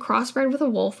Mastiff crossbred with a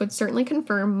wolf would certainly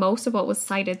confirm most of what was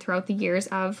cited throughout the years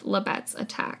of La Bête's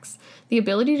attacks. The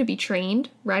ability to be trained,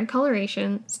 red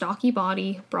coloration, stocky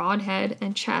body, broad head,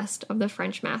 and chest of the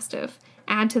French Mastiff.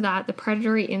 Add to that the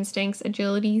predatory instincts,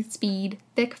 agility, speed,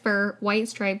 thick fur, white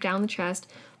stripe down the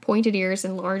chest, pointed ears,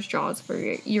 and large jaws for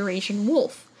Eurasian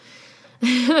wolf.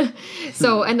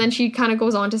 So, and then she kind of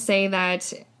goes on to say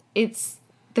that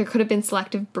there could have been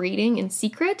selective breeding in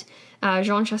secret.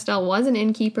 Jean Chastel was an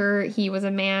innkeeper. He was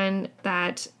a man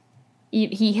that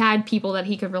he had people that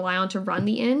he could rely on to run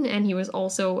the inn, and he was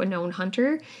also a known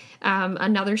hunter.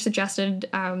 Another suggested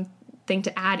thing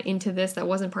to add into this that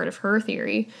wasn't part of her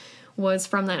theory was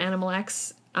from that Animal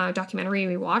X documentary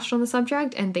we watched on the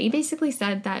subject, and they basically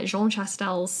said that Jean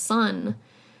Chastel's son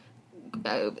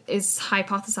is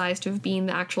hypothesized to have been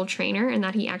the actual trainer, and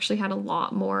that he actually had a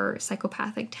lot more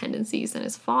psychopathic tendencies than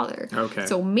his father. Okay.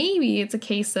 So maybe it's a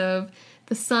case of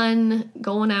the son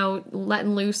going out,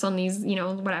 letting loose on these,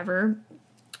 whatever,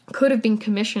 could have been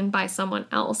commissioned by someone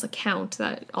else, a count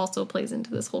that also plays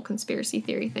into this whole conspiracy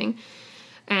theory thing.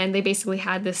 And they basically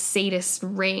had this sadist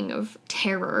ring of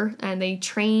terror, and they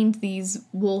trained these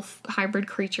wolf hybrid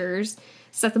creatures,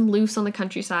 set them loose on the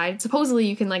countryside. Supposedly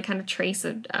you can kind of trace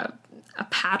a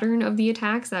pattern of the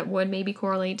attacks that would maybe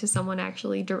correlate to someone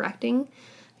actually directing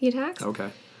the attacks.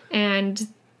 Okay. And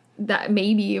that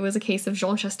maybe it was a case of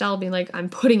Jean Chastel being like, I'm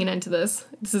putting an end to this.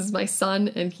 This is my son,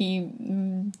 and he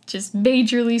just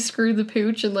majorly screwed the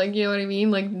pooch, and you know what I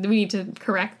mean? We need to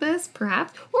correct this,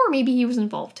 perhaps. Or maybe he was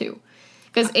involved too.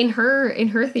 Because in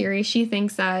her theory, she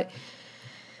thinks that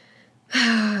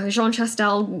Jean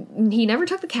Chastel, he never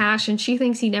took the cash, and she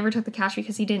thinks he never took the cash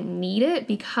because he didn't need it,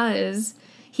 because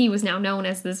he was now known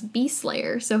as this beast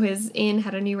slayer. So his inn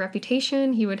had a new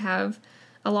reputation. He would have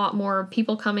a lot more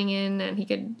people coming in, and he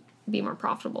could be more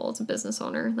profitable as a business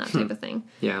owner, that type of thing.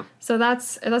 Yeah. So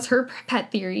that's her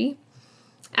pet theory.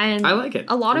 And I like it.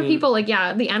 A lot of people,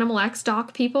 the Animal X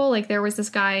doc people, there was this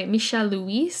guy, Michel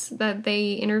Louis, that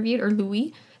they interviewed, or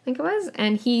Louis, I think it was,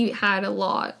 and he had a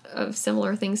lot of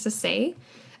similar things to say.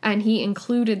 And he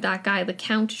included that guy, the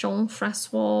Count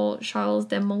Jean-François Charles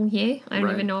de Monnier. I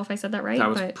don't even know if I said that right. That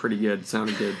was pretty good.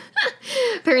 Sounded good.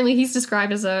 Apparently he's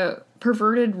described as a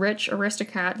perverted rich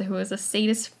aristocrat who is a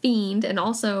sadist fiend and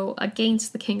also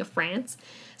against the King of France.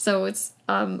 So it's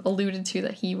alluded to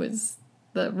that he was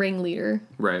the ringleader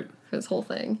right for this whole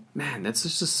thing. Man, that's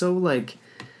just so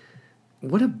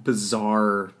what a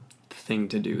bizarre thing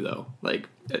to do, though.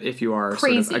 If you are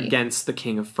crazy, sort of against the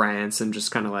King of France, and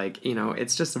just kind of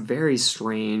it's just a very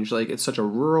strange, it's such a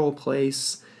rural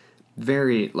place,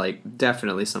 very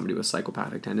definitely somebody with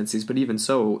psychopathic tendencies, but even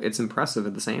so, it's impressive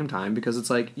at the same time, because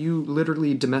it's you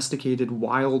literally domesticated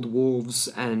wild wolves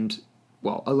and,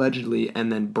 well, allegedly,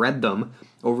 and then bred them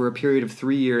over a period of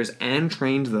 3 years and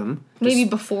trained them. Maybe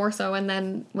before, and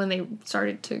then when the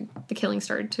killing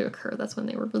started to occur, that's when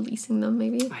they were releasing them,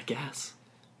 maybe. I guess.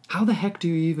 How the heck do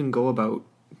you even go about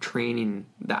training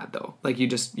that, though?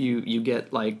 You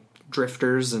get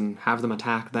drifters and have them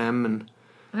attack them, and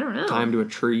I don't know, tie them to a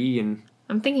tree, and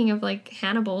I'm thinking of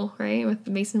Hannibal, right, with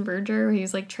Mason Verger, where he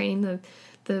was training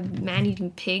the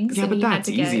man-eating pigs. Yeah, and but he that's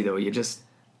had to easy though. You just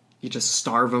you just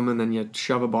starve them and then you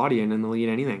shove a body in and they'll eat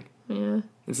anything. Yeah.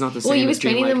 It's not the same. Well, he was as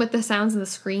being training them like, with the sounds of the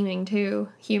screaming too.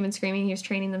 Human screaming. He was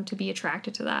training them to be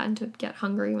attracted to that and to get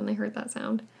hungry when they heard that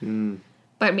sound.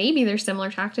 But maybe there's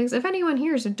similar tactics. If anyone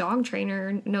here is a dog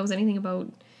trainer, knows anything about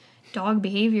dog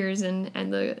behaviors and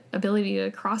the ability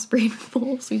to crossbreed with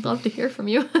wolves, we'd love to hear from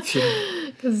you.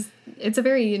 Because it's a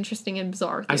very interesting and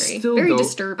bizarre theory. Very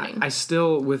disturbing. I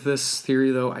still, with this theory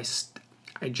though, I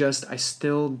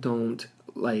still don't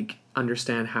like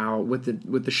understand how with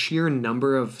the sheer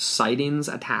number of sightings,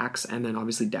 attacks, and then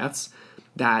obviously deaths,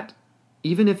 that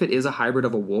even if it is a hybrid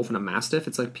of a wolf and a mastiff,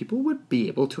 it's like people would be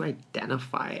able to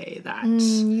identify that.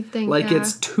 You'd think, like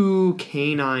it's two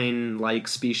canine-like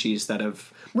species that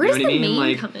have. Where does you know the what I mean?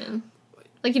 mane come in?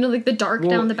 Like, like the dark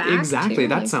down the back. Exactly. Too?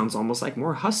 That sounds almost like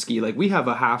more husky. Like we have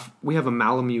a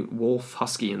Malamute wolf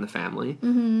husky in the family,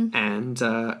 and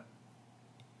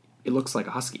it looks like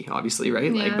a husky, obviously,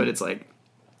 right? Yeah. Like, but it's like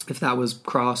if that was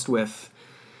crossed with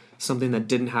something that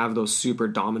didn't have those super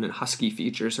dominant husky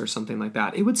features or something like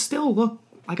that, it would still look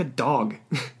like a dog.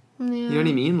 You know what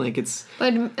I mean? Like it's.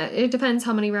 But it depends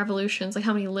how many revolutions, like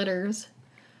how many litters.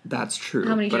 That's true.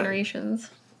 How many generations?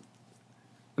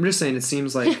 I'm just saying, it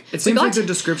seems like the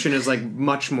description is like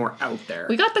much more out there.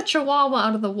 We got the Chihuahua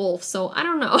out of the wolf, so I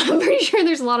don't know. I'm pretty sure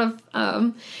there's a lot of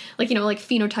like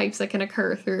phenotypes that can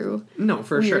occur through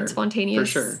weird, spontaneous. For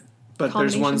sure. But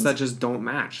there's ones that just don't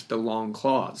match. The long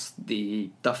claws, the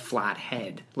flat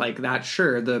head. Like that,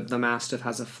 sure, the Mastiff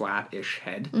has a flat-ish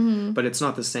head, but it's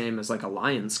not the same as like a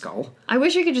lion skull. I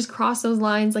wish you could just cross those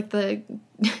lines like the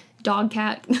dog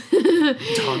cat.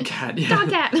 Dog cat, yeah. Dog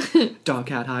cat. Dog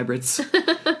cat hybrids.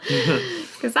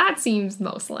 Because that seems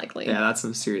most likely. Yeah, that's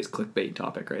some serious clickbait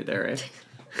topic right there, eh?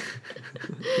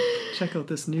 Check out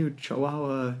this new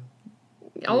Chihuahua.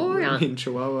 Oh, yeah.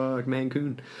 Chihuahua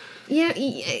Mancoon. Yeah,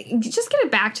 just get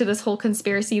it back to this whole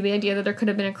conspiracy, the idea that there could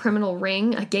have been a criminal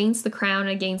ring against the crown,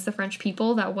 against the French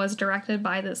people that was directed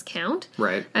by this count.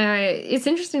 Right. It's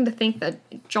interesting to think that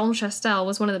Jean Chastel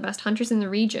was one of the best hunters in the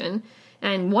region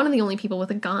and one of the only people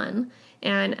with a gun.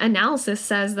 And analysis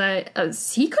says that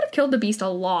he could have killed the beast a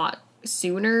lot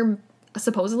sooner,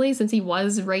 supposedly, since he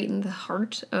was right in the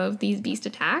heart of these beast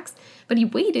attacks. But he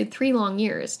waited 3 long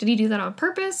years. Did he do that on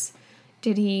purpose?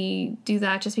 Did he do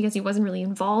that just because he wasn't really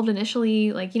involved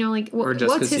initially? Like, or just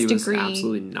what's his degree? Was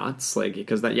absolutely nuts. Like,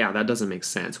 because that doesn't make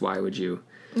sense. Why would you?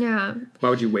 Yeah. Why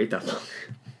would you wait that long?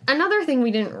 Another thing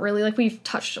we didn't really we've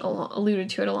alluded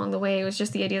to it along the way, was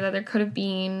just the idea that there could have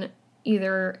been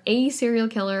either a serial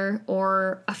killer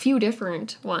or a few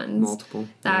different ones. Multiple.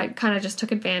 That kind of just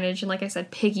took advantage and, like I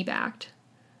said, piggybacked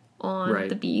on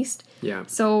the beast. Yeah.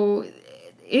 So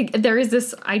there is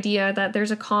this idea that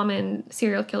there's a common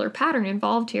serial killer pattern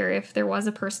involved here. If there was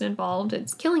a person involved,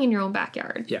 it's killing in your own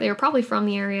backyard. Yeah. They were probably from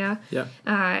the area. Yeah.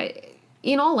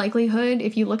 In all likelihood,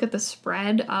 if you look at the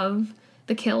spread of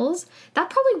the kills, that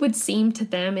probably would seem to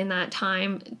them in that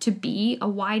time to be a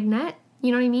wide net.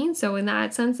 You know what I mean? So in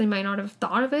that sense, they might not have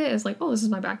thought of it as like, oh, this is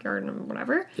my backyard and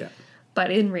whatever. Yeah.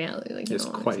 But in reality, it's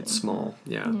quite small.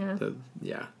 Yeah.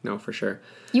 Yeah. No, for sure.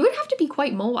 You would have to be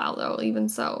quite mobile, though, even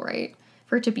so, right?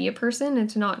 For it to be a person and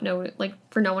to not know,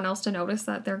 for no one else to notice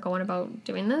that they're going about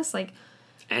doing this,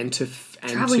 and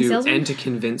to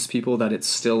convince people that it's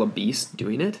still a beast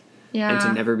doing it. Yeah. And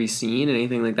to never be seen and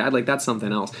anything like that. Like, that's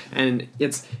something else. And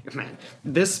it's, man,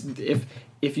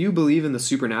 if you believe in the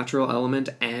supernatural element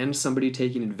and somebody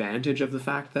taking advantage of the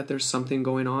fact that there's something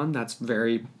going on that's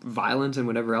very violent and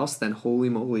whatever else, then holy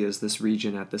moly is this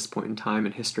region at this point in time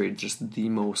in history just the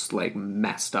most,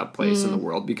 messed up place in the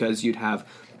world, because you'd have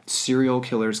serial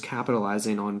killers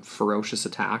capitalizing on ferocious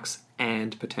attacks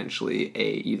and potentially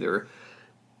a either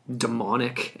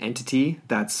demonic entity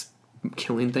that's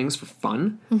killing things for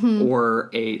fun,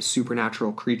 or a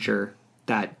supernatural creature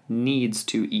that needs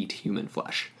to eat human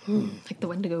flesh. Like the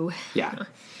Wendigo. Yeah.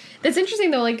 It's interesting,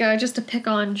 though, just to pick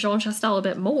on Jean Chastel a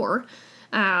bit more.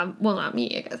 Well, not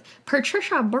me, I guess.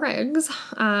 Patricia Briggs,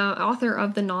 author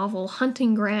of the novel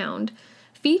Hunting Ground,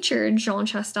 featured Jean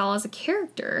Chastel as a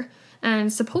character,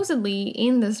 and supposedly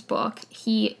in this book,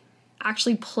 he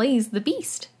actually plays the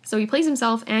beast. So he plays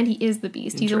himself and he is the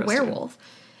beast. He's a werewolf.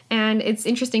 And it's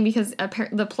interesting because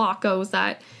the plot goes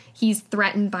that he's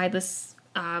threatened by this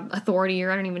authority,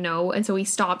 or I don't even know, and so he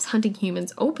stops hunting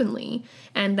humans openly.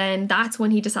 And then that's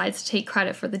when he decides to take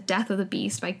credit for the death of the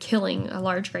beast by killing a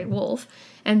large gray wolf.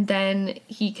 And then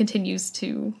he continues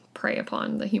to prey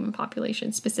upon the human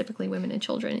population, specifically women and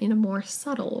children, in a more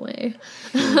subtle way.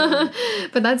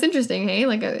 But that's interesting,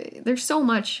 hey? There's so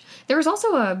much. There was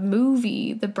also a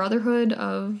movie, The Brotherhood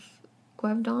of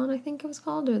Gwevdon, I think it was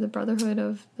called, or the Brotherhood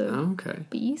of the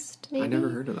Beast, maybe? I never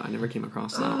heard of that. I never came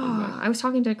across that one. But... I was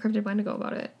talking to Cryptid Wendigo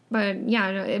about it. But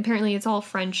yeah, no, apparently it's all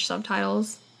French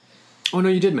subtitles. Oh, no,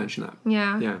 you did mention that.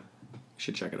 Yeah. Yeah. You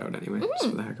should check it out anyway, just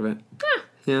for the heck of it.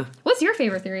 Yeah. What's your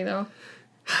favorite theory, though?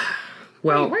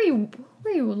 Well... Where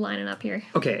are you lining up here?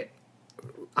 Okay.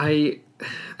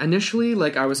 Initially,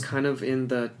 like, I was kind of in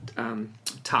the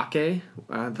Take,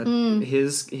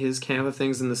 his camp of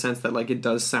things, in the sense that, like, it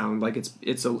does sound like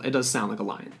it does sound like a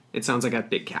lion. It sounds like a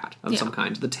big cat of some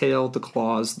kind. The tail, the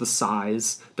claws, the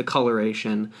size, the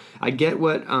coloration. I get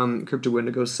what Cryptid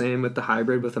Wendigo's saying with the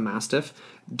hybrid with a Mastiff.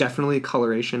 Definitely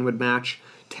coloration would match.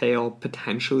 Tail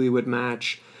potentially would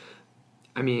match.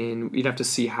 I mean, you'd have to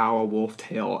see how a wolf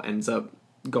tail ends up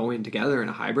going together in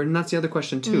a hybrid, and that's the other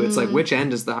question too. It's like, which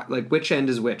end is which end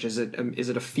is which? Is it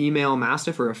a female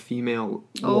Mastiff or a female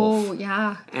wolf? Oh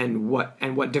yeah. And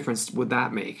what difference would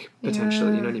that make potentially?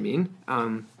 Yeah. You know what I mean?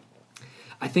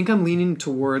 I think I'm leaning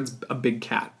towards a big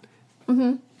cat,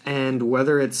 and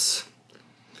whether it's,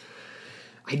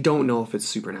 I don't know if it's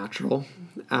supernatural,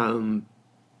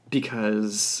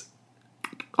 because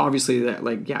obviously that,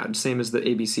 like, yeah, same as the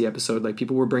ABC episode, like,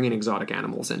 people were bringing exotic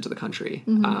animals into the country.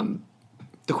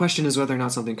 The question is whether or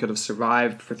not something could have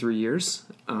survived for 3 years,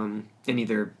 and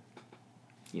either,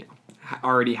 you know,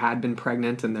 already had been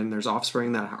pregnant and then there's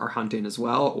offspring that are hunting as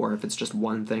well, or if it's just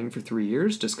one thing for 3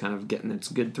 years, just kind of getting its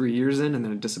good 3 years in and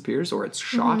then it disappears, or it's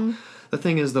shot. The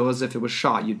thing is, though, is if it was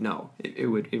shot, you'd know. It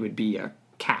would be a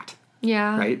cat.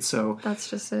 Yeah. Right? So that's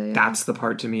just it. Yeah. That's the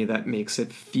part to me that makes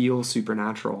it feel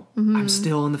supernatural. I'm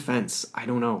still on the fence. I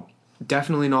don't know.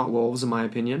 Definitely not wolves, in my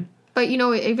opinion. But, you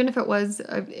know, even if it was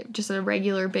just a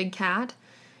regular big cat,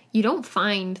 you don't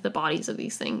find the bodies of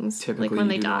these things. Typically, like, when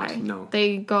they die. No.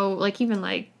 They go, like, even,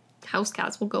 like, house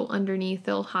cats will go underneath.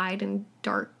 They'll hide in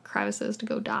dark crevices to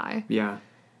go die. Yeah.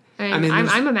 And I mean,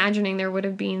 I'm imagining there would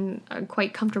have been a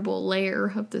quite comfortable lair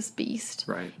of this beast.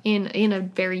 Right. In a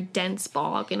very dense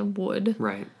bog in a wood.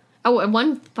 Right. Oh, and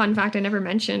one fun fact I never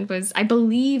mentioned was, I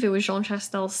believe it was Jean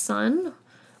Chastel's son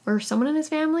or someone in his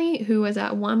family who was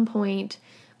at one point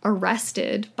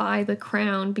arrested by the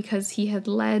crown because he had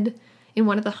led, in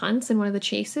one of the hunts, in one of the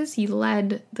chases, he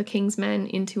led the king's men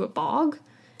into a bog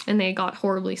and they got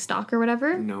horribly stuck or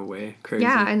whatever. No way. Crazy.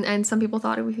 Yeah, and some people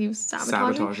thought he was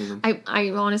sabotaging them. I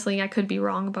honestly, I could be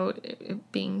wrong about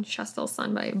it being Chastel's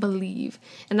son, but I believe.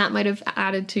 And that might have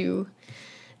added to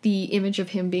the image of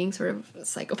him being sort of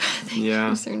psychopathic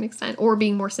to a certain extent, or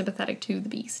being more sympathetic to the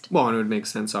beast. Well, and it would make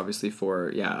sense, obviously,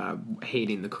 for,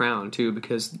 hating the crown, too,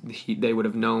 because they would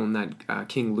have known that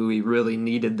King Louis really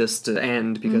needed this to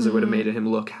end, because it would have made him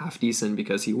look half decent,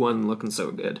 because he wasn't looking so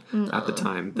good at the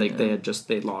time. Like,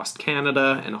 they'd lost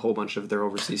Canada and a whole bunch of their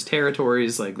overseas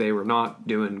territories. Like, they were not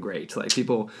doing great. Like,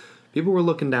 people were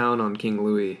looking down on King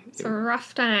Louis. It's a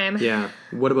rough time. Yeah.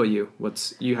 What about you?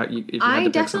 If you had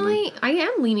I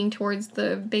am leaning towards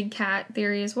the big cat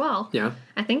theory as well. Yeah.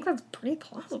 I think that's pretty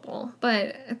plausible,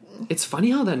 but it's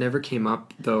funny how that never came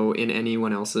up, though, in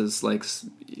anyone else's, like,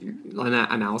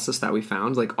 analysis that we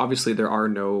found. Like, obviously there are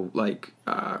no, like,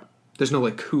 there's no,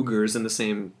 like, cougars in the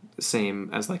same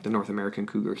as, like, the North American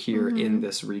cougar here in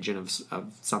this region of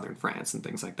southern France and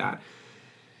things like that.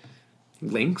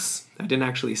 Lynx, I didn't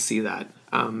actually see that,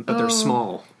 but they're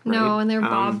small. Right? No, and they're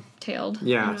bob-tailed.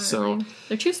 Yeah, so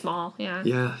they're too small. Yeah.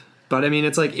 Yeah, but I mean,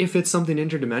 it's like, if it's something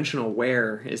interdimensional,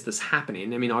 where is this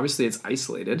happening? I mean, obviously it's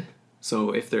isolated.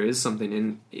 So if there is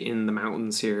something in the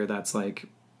mountains here, that's like,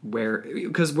 where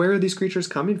are these creatures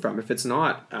coming from? If it's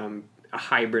not a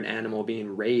hybrid animal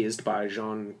being raised by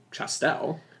Jean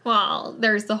Chastel. Well,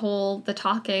 there's the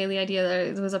the idea that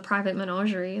it was a private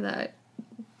menagerie that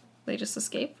they just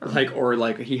escaped from. Private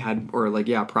menagerie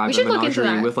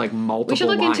with, like, multiple lions. We should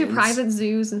look into private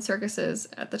zoos and circuses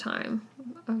at the time.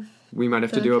 We might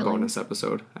have to do a bonus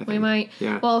episode, I think. We might.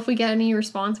 Yeah. Well, if we get any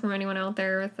response from anyone out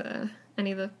there with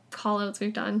any of the call-outs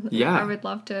we've done, I would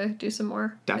love to do some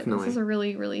more. Definitely. This is a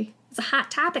really, really, it's a hot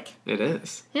topic. It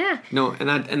is. Yeah. No,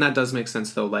 and that does make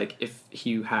sense, though. Like, if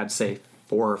you had, say,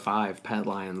 4 or 5 pet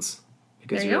lions,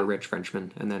 because you're a rich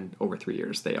Frenchman, and then over 3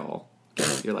 years they all...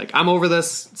 You're like, I'm over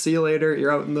this. See you later.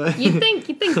 You're out in the... You'd think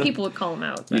people would call him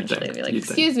out eventually. They'd be like,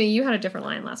 excuse me, you had a different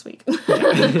lion last week.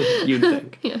 You'd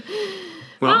think. Yeah.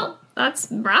 Well, that's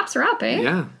wraps her up, eh?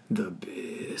 Yeah. The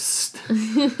best.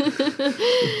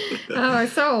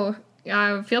 So,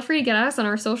 feel free to get us on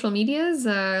our social medias.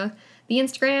 The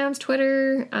Instagrams,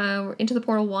 Twitter, Into the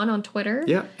Portal 1 on Twitter.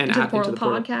 Yeah, and Into the Portal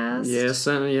Podcast.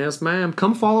 Yes, ma'am.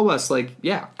 Come follow us. Like,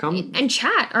 come. And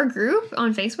chat. Our group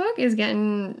on Facebook is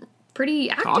getting pretty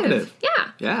active. Talkative.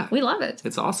 Yeah. Yeah. We love it.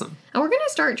 It's awesome. And we're going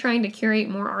to start trying to curate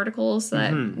more articles so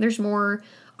that there's more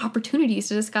opportunities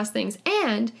to discuss things.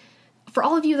 And for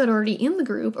all of you that are already in the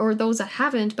group, or those that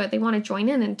haven't, but they want to join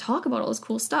in and talk about all this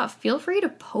cool stuff, feel free to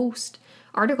post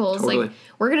articles. Totally. Like,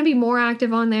 we're going to be more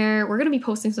active on there. We're going to be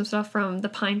posting some stuff from the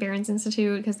Pine Barrens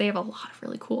Institute because they have a lot of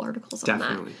really cool articles on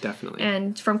that. Definitely.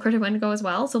 And from Cryptic Wendigo as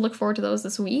well. So look forward to those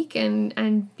this week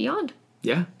and beyond.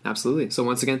 Yeah, absolutely. So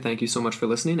once again, thank you so much for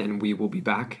listening, and we will be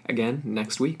back again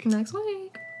next week. Next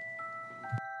week.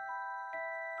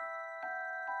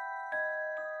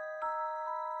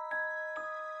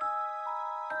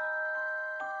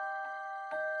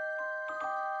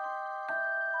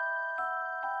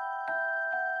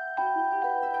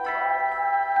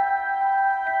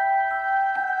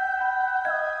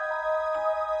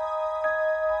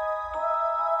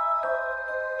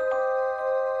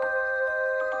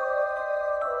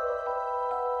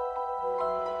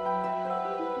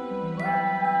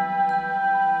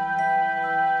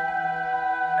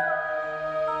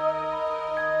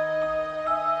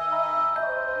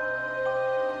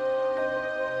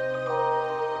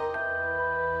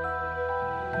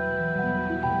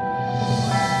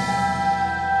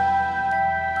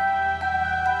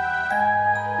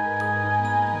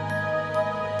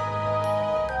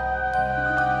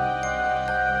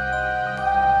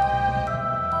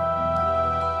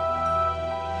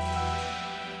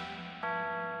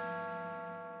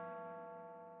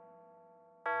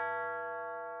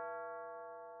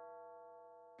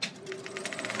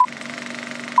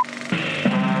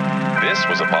 This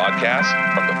was a podcast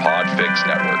from the Podfix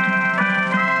Network.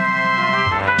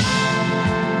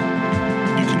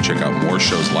 You can check out more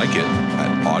shows like it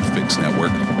at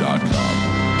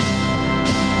podfixnetwork.com.